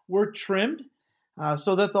wicks were trimmed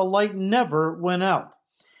so that the light never went out.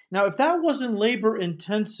 Now, if that wasn't labor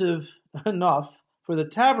intensive enough for the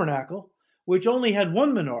tabernacle, which only had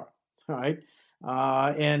one menorah, all right,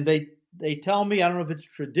 and they tell me, I don't know if it's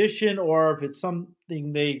tradition or if it's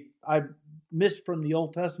something I missed from the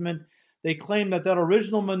Old Testament, they claim that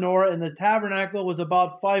original menorah in the tabernacle was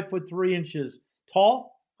about 5'3"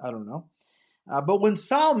 tall. I don't know. But when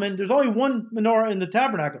Solomon, there's only one menorah in the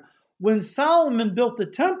tabernacle. When Solomon built the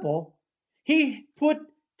temple, he put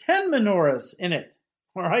 10 menorahs in it.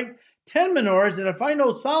 All right? 10 menorahs. And if I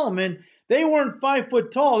know Solomon, they weren't 5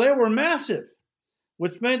 foot tall. They were massive,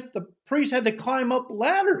 which meant the priest had to climb up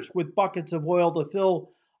ladders with buckets of oil to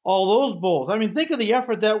fill all those bowls. I mean, think of the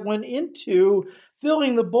effort that went into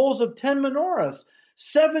filling the bowls of 10 menorahs,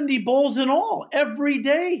 70 bowls in all, every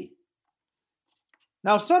day.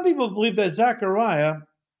 Now, some people believe that Zechariah,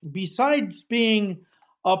 besides being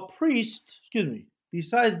a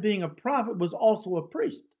prophet, was also a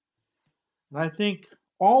priest. And I think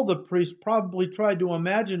all the priests probably tried to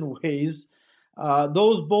imagine ways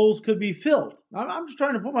those bowls could be filled. I'm just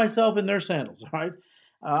trying to put myself in their sandals, all right?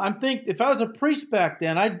 I'm thinking if I was a priest back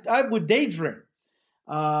then, I would daydream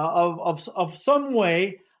of some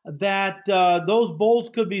way that those bowls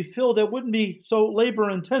could be filled that wouldn't be so labor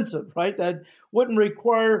intensive, right? That wouldn't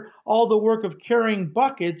require all the work of carrying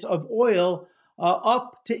buckets of oil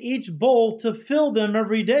up to each bowl to fill them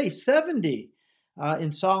every day, 70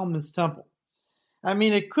 in Solomon's temple. I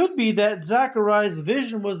mean, it could be that Zechariah's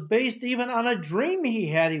vision was based even on a dream he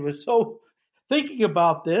had. He was so thinking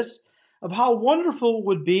about this, of how wonderful it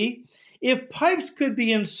would be if pipes could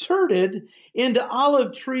be inserted into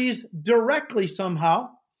olive trees directly somehow,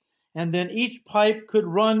 and then each pipe could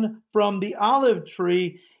run from the olive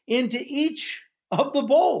tree into each of the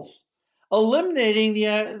bowls, eliminating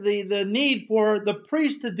the need for the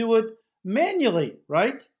priest to do it manually,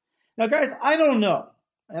 right? Now, guys, I don't know,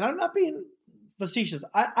 and I'm not being facetious.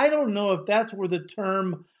 I don't know if that's where the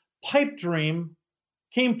term pipe dream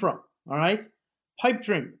came from, all right? Pipe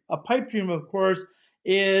dream. A pipe dream, of course,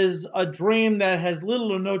 is a dream that has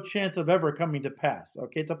little or no chance of ever coming to pass.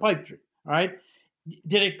 Okay, it's a pipe dream, all right?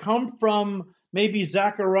 Did it come from maybe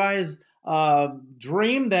Zechariah's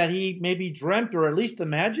dream that he maybe dreamt or at least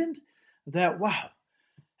imagined? That, wow,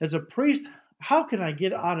 as a priest, how can I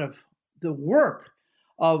get out of the work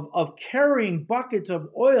of carrying buckets of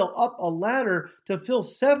oil up a ladder to fill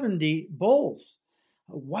 70 bowls?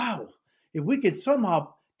 Wow, if we could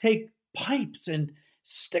somehow take pipes and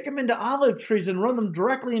stick them into olive trees and run them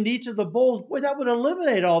directly into each of the bowls, boy, that would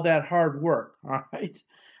eliminate all that hard work, all right?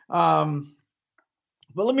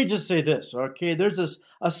 But let me just say this, okay? There's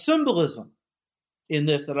a symbolism in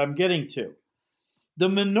this that I'm getting to. The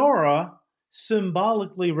menorah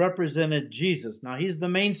symbolically represented Jesus. Now, he's the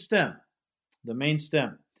main stem.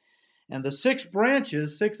 And the 6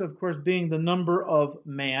 branches, 6, of course, being the number of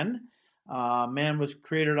man. Man was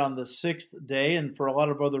created on the 6th day, and for a lot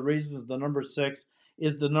of other reasons, the number 6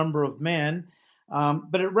 is the number of man.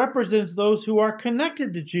 But it represents those who are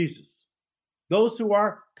connected to Jesus. Those who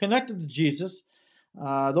are connected to Jesus,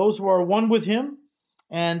 those who are one with him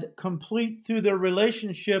and complete through their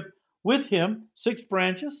relationship with him. 6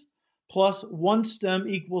 branches plus 1 stem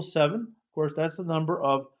equals 7. Of course, that's the number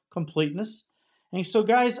of completeness. And so,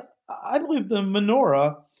 guys, I believe the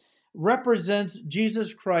menorah represents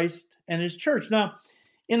Jesus Christ and his church. Now,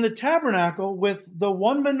 in the tabernacle, with the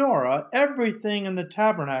one menorah, everything in the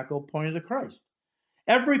tabernacle pointed to Christ.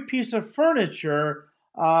 Every piece of furniture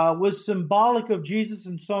was symbolic of Jesus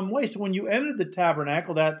in some way. So when you entered the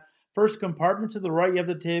tabernacle, that first compartment to the right, you have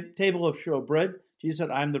the table of showbread. Jesus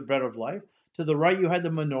said, "I am the bread of life." To the right, you had the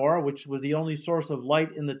menorah, which was the only source of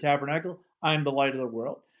light in the tabernacle. "I am the light of the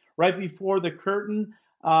world." Right before the curtain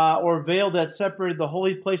or veil that separated the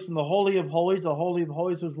holy place from the Holy of Holies. The Holy of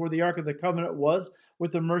Holies was where the Ark of the Covenant was,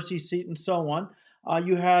 with the mercy seat and so on.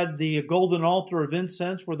 You had the golden altar of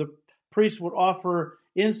incense where the priest would offer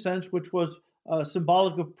incense, which was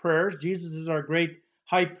symbolic of prayers. Jesus is our great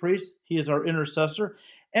high priest. He is our intercessor.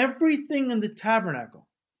 Everything in the tabernacle,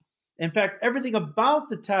 in fact, everything about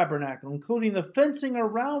the tabernacle, including the fencing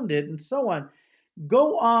around it and so on,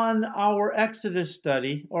 go on our Exodus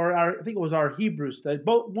study, or I think it was our Hebrew study.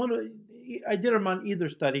 I did them on either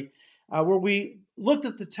study. where we looked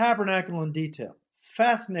at the tabernacle in detail.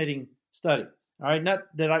 Fascinating study. All right,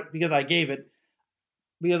 not that because I gave it,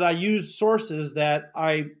 because I used sources that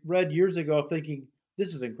I read years ago thinking,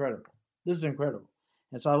 this is incredible. This is incredible.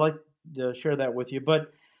 And so I like to share that with you.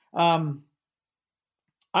 But I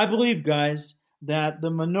believe, guys, that the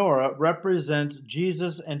menorah represents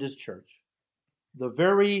Jesus and his church. The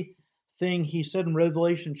very thing he said in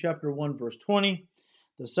Revelation chapter 1, verse 20,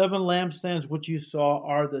 the 7 lampstands which you saw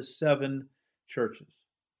are the 7 churches.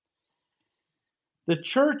 The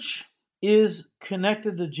church is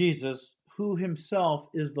connected to Jesus, who himself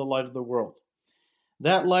is the light of the world.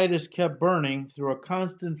 That light is kept burning through a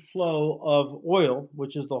constant flow of oil,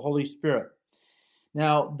 which is the Holy Spirit.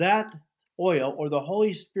 Now, that oil, or the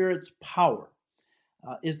Holy Spirit's power,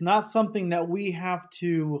 is not something that we have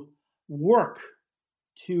to work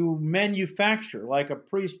to manufacture, like a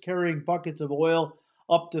priest carrying buckets of oil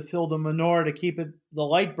up to fill the menorah to keep the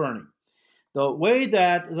light burning. The way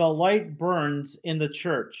that the light burns in the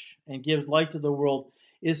church and gives light to the world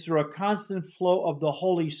is through a constant flow of the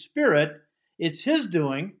Holy Spirit. It's his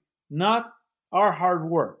doing, not our hard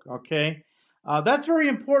work, okay? That's very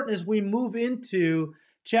important as we move into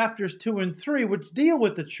chapters 2 and 3, which deal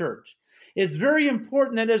with the church. It's very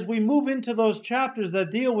important that as we move into those chapters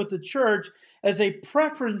that deal with the church, as a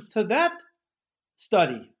preference to that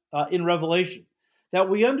study in Revelation, that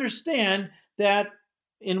we understand that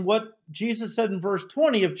in what Jesus said in verse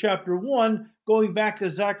 20 of chapter 1, going back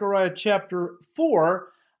to Zechariah chapter 4,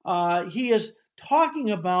 he is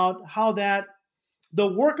talking about how that the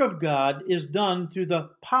work of God is done through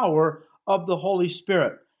the power of the Holy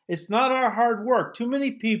Spirit. It's not our hard work. Too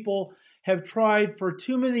many people have tried for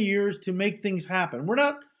too many years to make things happen. We're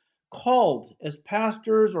not called as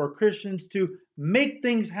pastors or Christians to make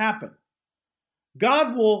things happen.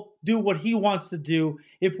 God will do what he wants to do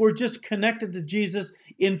if we're just connected to Jesus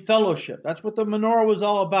in fellowship. That's what the menorah was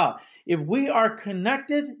all about. If we are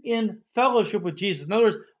connected in fellowship with Jesus, in other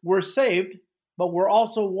words, we're saved, but we're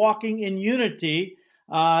also walking in unity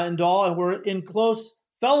and we're in close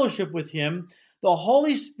fellowship with him, the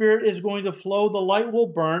Holy Spirit is going to flow, the light will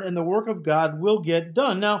burn, and the work of God will get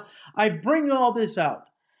done. Now, I bring all this out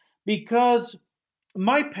because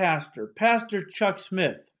my pastor, Pastor Chuck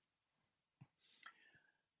Smith,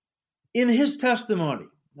 in his testimony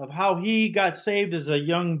of how he got saved as a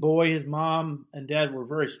young boy, his mom and dad were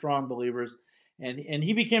very strong believers, and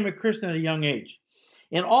he became a Christian at a young age.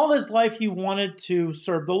 And all his life, he wanted to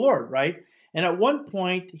serve the Lord, right? And at one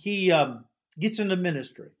point, he gets into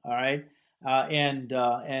ministry, all right?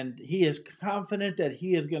 And he is confident that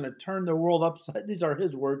he is going to turn the world upside, these are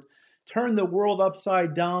his words, turn the world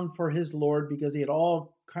upside down for his Lord, because he had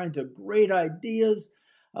all kinds of great ideas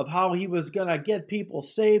of how he was going to get people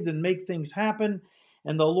saved and make things happen.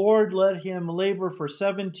 And the Lord let him labor for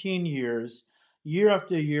 17 years, year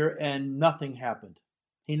after year, and nothing happened.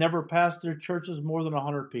 He never pastored churches more than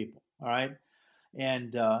 100 people, all right?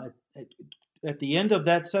 And at the end of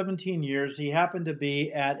that 17 years, he happened to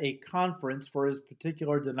be at a conference for his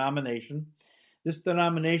particular denomination. This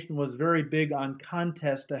denomination was very big on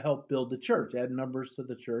contests to help build the church, add numbers to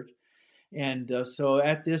the church. And so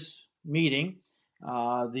at this meeting,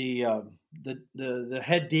 the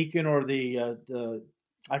head deacon, or the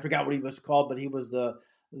I forgot what he was called, but he was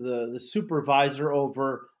the supervisor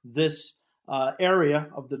over this area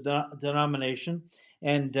of the denomination,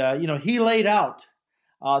 and he laid out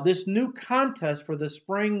this new contest for the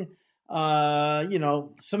spring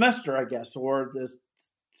semester, I guess, or the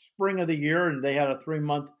spring of the year, and they had a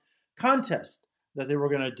 3-month contest that they were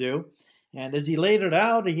going to do. And as he laid it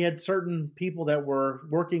out, he had certain people that were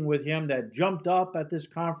working with him that jumped up at this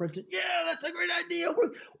conference. And, yeah, that's a great idea.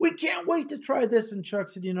 We can't wait to try this. And Chuck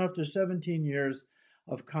said, after 17 years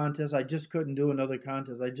of contests, I just couldn't do another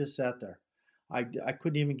contest. I just sat there. I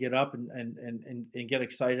couldn't even get up and get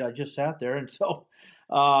excited. I just sat there. And so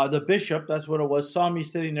the bishop, that's what it was, saw me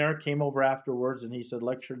sitting there, came over afterwards, and he said,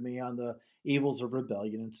 lectured me on the evils of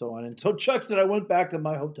rebellion and so on. And so Chuck said, I went back to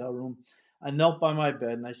my hotel room. I knelt by my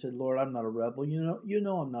bed and I said, Lord, I'm not a rebel. You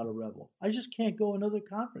know I'm not a rebel. I just can't go another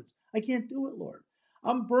conference. I can't do it, Lord.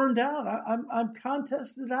 I'm burned out. I'm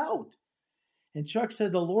contested out. And Chuck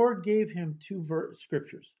said the Lord gave him 2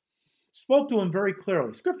 scriptures. Spoke to him very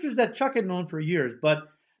clearly. Scriptures that Chuck had known for years, but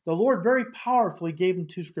the Lord very powerfully gave him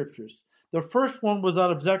 2 scriptures. The first one was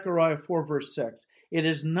out of Zechariah 4, verse 6. It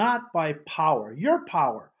is not by power, your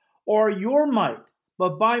power, or your might,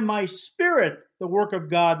 but by my Spirit, the work of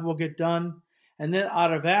God will get done. And then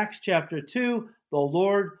out of Acts chapter 2, the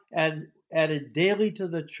Lord added daily to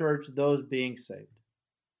the church those being saved.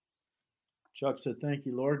 Chuck said, thank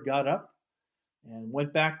you, Lord, got up and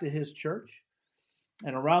went back to his church.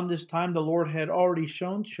 And around this time, the Lord had already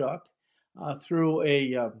shown Chuck through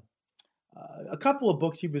a couple of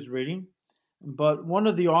books he was reading. But one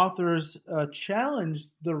of the authors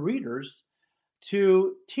challenged the readers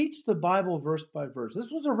to teach the Bible verse by verse.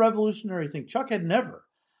 This was a revolutionary thing. Chuck had never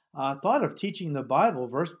thought of teaching the Bible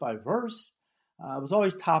verse by verse. It was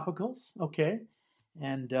always topical, okay?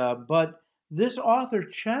 And but this author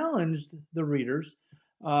challenged the readers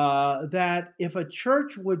that if a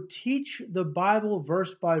church would teach the Bible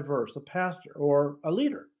verse by verse, a pastor or a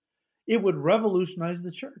leader, it would revolutionize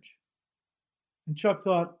the church. And Chuck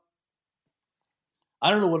thought, I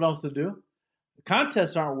don't know what else to do. The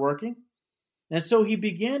contests aren't working. And so he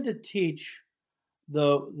began to teach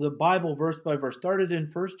the Bible verse by verse. Started in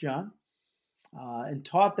 1 John and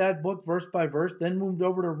taught that book verse by verse, then moved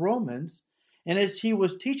over to Romans. And as he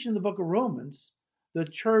was teaching the book of Romans, the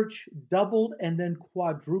church doubled and then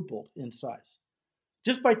quadrupled in size.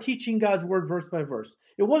 Just by teaching God's word verse by verse.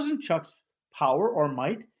 It wasn't Chuck's power or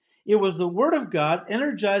might. It was the word of God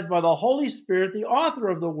energized by the Holy Spirit, the author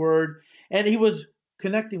of the word, and he was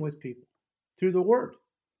connecting with people through the word,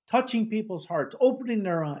 touching people's hearts, opening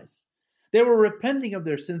their eyes. They were repenting of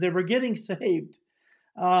their sins. They were getting saved.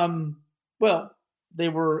 Well, they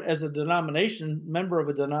were, as a denomination, member of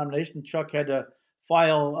a denomination, Chuck had to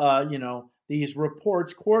file, these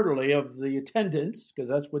reports quarterly of the attendance, because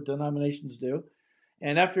that's what denominations do.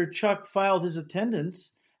 And after Chuck filed his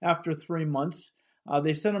attendance after 3 months,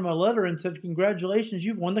 they sent him a letter and said, congratulations,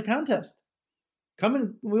 you've won the contest. Come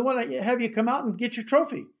in, we want to have you come out and get your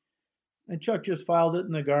trophy. And Chuck just filed it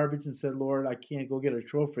in the garbage and said, Lord, I can't go get a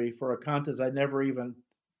trophy for a contest I never even,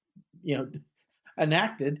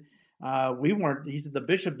 enacted. He said the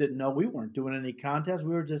bishop didn't know we weren't doing any contests.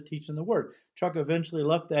 We were just teaching the word. Chuck eventually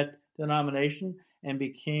left that denomination and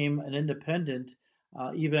became an independent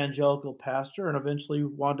evangelical pastor and eventually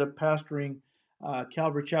wound up pastoring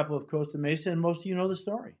Calvary Chapel of Costa Mesa, and most of you know the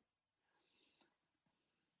story.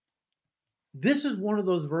 This is one of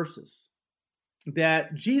those verses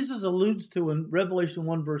that Jesus alludes to in Revelation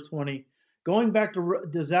 1, verse 20, going back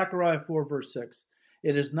to Zechariah 4, verse 6.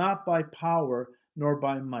 It is not by power nor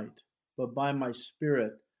by might, but by my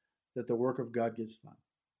Spirit that the work of God gets done.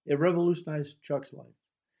 It revolutionized Chuck's life.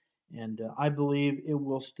 And I believe it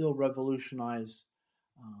will still revolutionize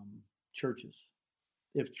churches.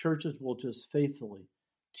 If churches will just faithfully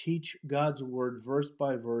teach God's word verse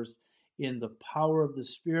by verse in the power of the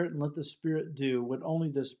Spirit and let the Spirit do what only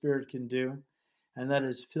the Spirit can do, and that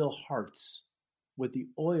is fill hearts with the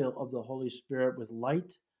oil of the Holy Spirit, with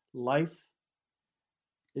light, life.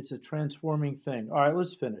 It's a transforming thing. All right,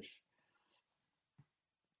 let's finish.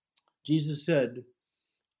 Jesus said,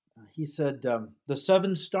 the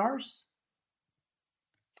 7 stars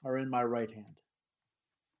are in my right hand.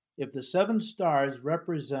 If the 7 stars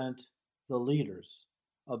represent the leaders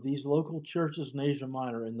of these local churches in Asia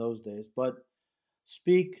Minor in those days, but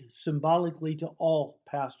speak symbolically to all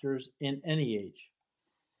pastors in any age,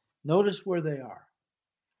 notice where they are.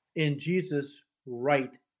 In Jesus'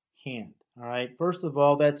 right hand. All right. First of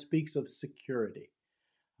all, that speaks of security.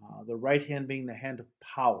 The right hand being the hand of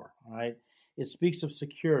power. All right. It speaks of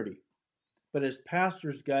security. But as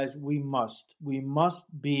pastors, guys, we must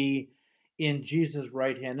be in Jesus'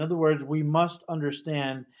 right hand. In other words, we must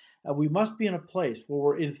understand, we must be in a place where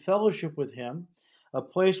we're in fellowship with him, a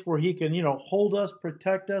place where he can, hold us,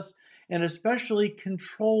 protect us, and especially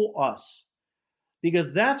control us.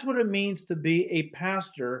 Because that's what it means to be a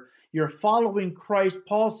pastor. You're following Christ.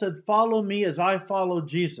 Paul said, follow me as I follow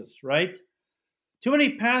Jesus, right? Too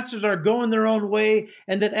many pastors are going their own way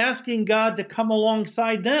and then asking God to come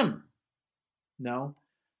alongside them. No,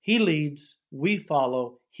 he leads, we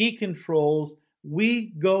follow, he controls, we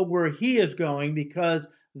go where he is going because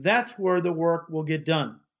that's where the work will get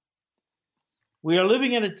done. We are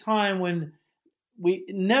living at a time when we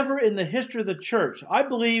never in the history of the church, I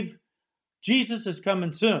believe Jesus is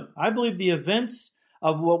coming soon. I believe the events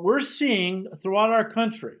of what we're seeing throughout our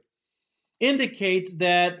country indicates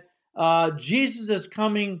that Jesus is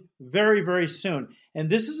coming very, very soon. And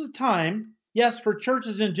this is a time, yes, for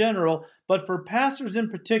churches in general, but for pastors in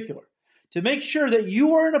particular, to make sure that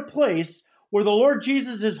you are in a place where the Lord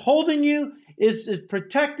Jesus is holding you, is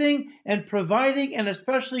protecting and providing and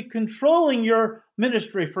especially controlling your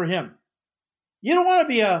ministry for him. You don't want to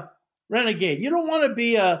be a renegade. You don't want to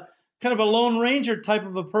be a kind of a Lone Ranger type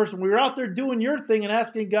of a person where you're out there doing your thing and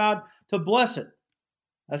asking God to bless it.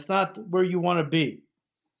 That's not where you want to be.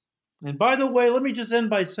 And by the way, let me just end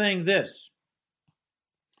by saying this.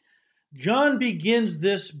 John begins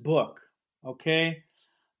this book, okay?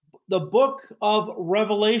 The book of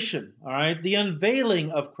Revelation, all right? The unveiling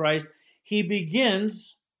of Christ. He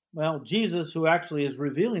begins well, Jesus, who actually is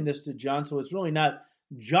revealing this to John, so it's really not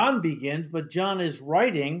John begins, but John is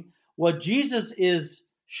writing what Jesus is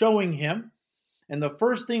showing him. And the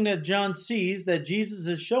first thing that John sees that Jesus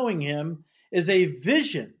is showing him is a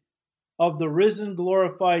vision of the risen,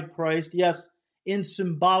 glorified Christ. Yes, in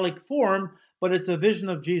symbolic form, but it's a vision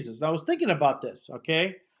of Jesus. Now, I was thinking about this,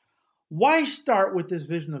 okay? Why start with this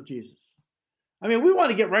vision of Jesus? I mean, we want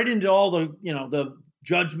to get right into all the, the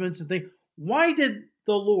judgments and things. Why did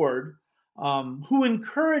the Lord, who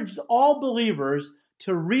encouraged all believers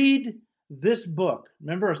to read this book,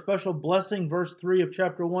 remember a special blessing, verse 3 of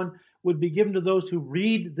chapter 1, would be given to those who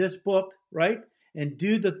read this book, right? And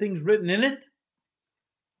do the things written in it.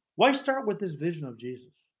 Why start with this vision of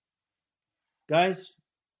Jesus? Guys,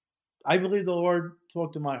 I believe the Lord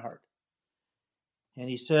spoke to my heart. And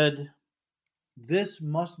he said, this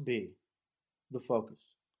must be the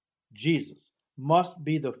focus. Jesus must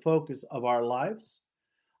be the focus of our lives,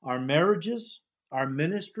 our marriages, our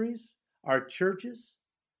ministries, our churches,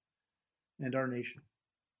 and our nation.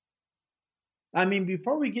 I mean,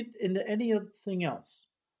 before we get into anything else,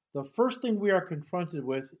 the first thing we are confronted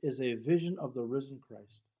with is a vision of the risen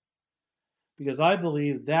Christ. Because I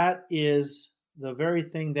believe that is the very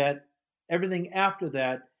thing that everything after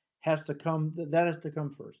that has to come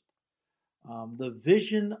first. The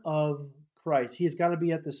vision of Christ. He's got to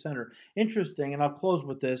be at the center. Interesting, and I'll close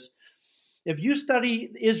with this. If you study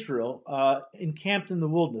Israel encamped in the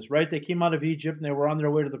wilderness, right? They came out of Egypt and they were on their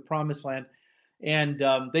way to the promised land. And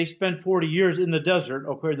they spent 40 years in the desert,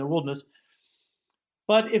 okay, in the wilderness.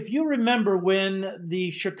 But if you remember when the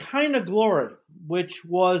Shekinah glory, which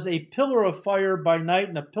was a pillar of fire by night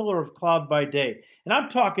and a pillar of cloud by day, and I'm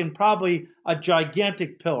talking probably a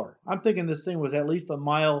gigantic pillar. I'm thinking this thing was at least a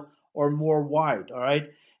mile or more wide, all right?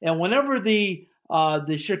 And whenever the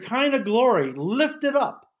Shekinah glory lifted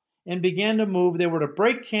up and began to move, they were to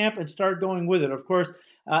break camp and start going with it, of course.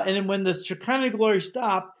 And then when the Shekinah glory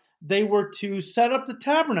stopped, they were to set up the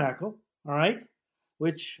tabernacle, all right,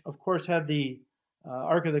 which, of course, had the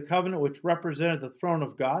Ark of the Covenant, which represented the throne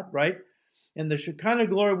of God, right? And the Shekinah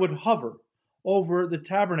glory would hover over the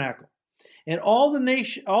tabernacle. And all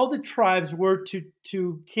the tribes were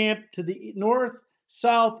to camp to the north,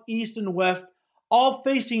 south, east, and west, all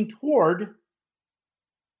facing toward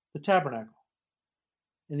the tabernacle.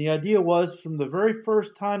 And the idea was from the very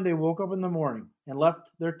first time they woke up in the morning and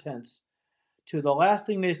left their tents to the last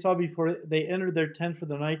thing they saw before they entered their tent for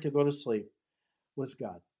the night to go to sleep was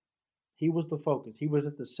God. He was the focus. He was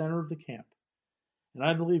at the center of the camp. And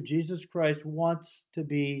I believe Jesus Christ needs to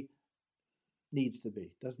be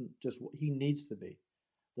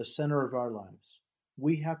the center of our lives.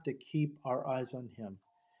 We have to keep our eyes on him.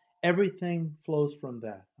 Everything flows from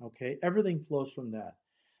that, okay? Everything flows from that.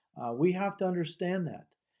 We have to understand that.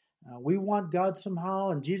 We want God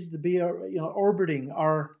somehow and Jesus to be orbiting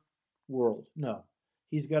our world. No,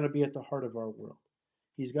 he's got to be at the heart of our world.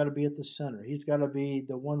 He's got to be at the center. He's got to be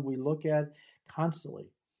the one we look at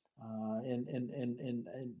constantly. And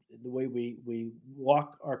the way we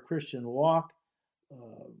walk our Christian walk,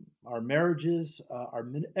 our marriages,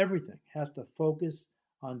 everything has to focus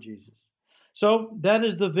on Jesus. So that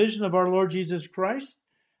is the vision of our Lord Jesus Christ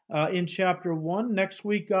in chapter 1. Next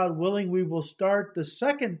week, God willing, we will start the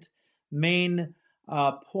second main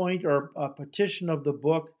point or petition of the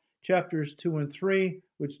book, chapters 2 and 3,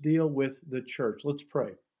 which deal with the church. Let's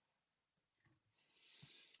pray.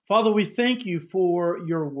 Father, we thank you for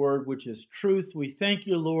your word, which is truth. We thank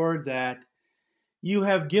you, Lord, that you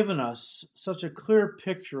have given us such a clear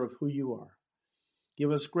picture of who you are.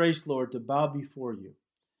 Give us grace, Lord, to bow before you,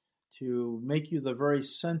 to make you the very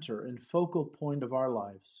center and focal point of our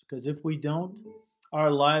lives. Because if we don't,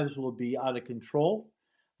 our lives will be out of control.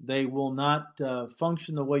 They will not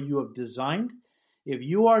function the way you have designed. If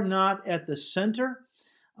you are not at the center,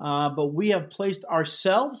 but we have placed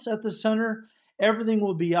ourselves at the center, everything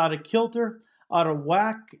will be out of kilter, out of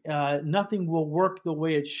whack. Nothing will work the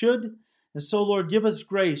way it should. And so, Lord, give us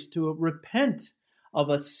grace to repent of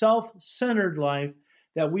a self-centered life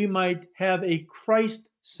that we might have a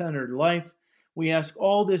Christ-centered life. We ask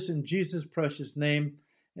all this in Jesus' precious name,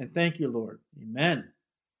 and thank you, Lord. Amen.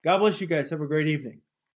 God bless you guys. Have a great evening.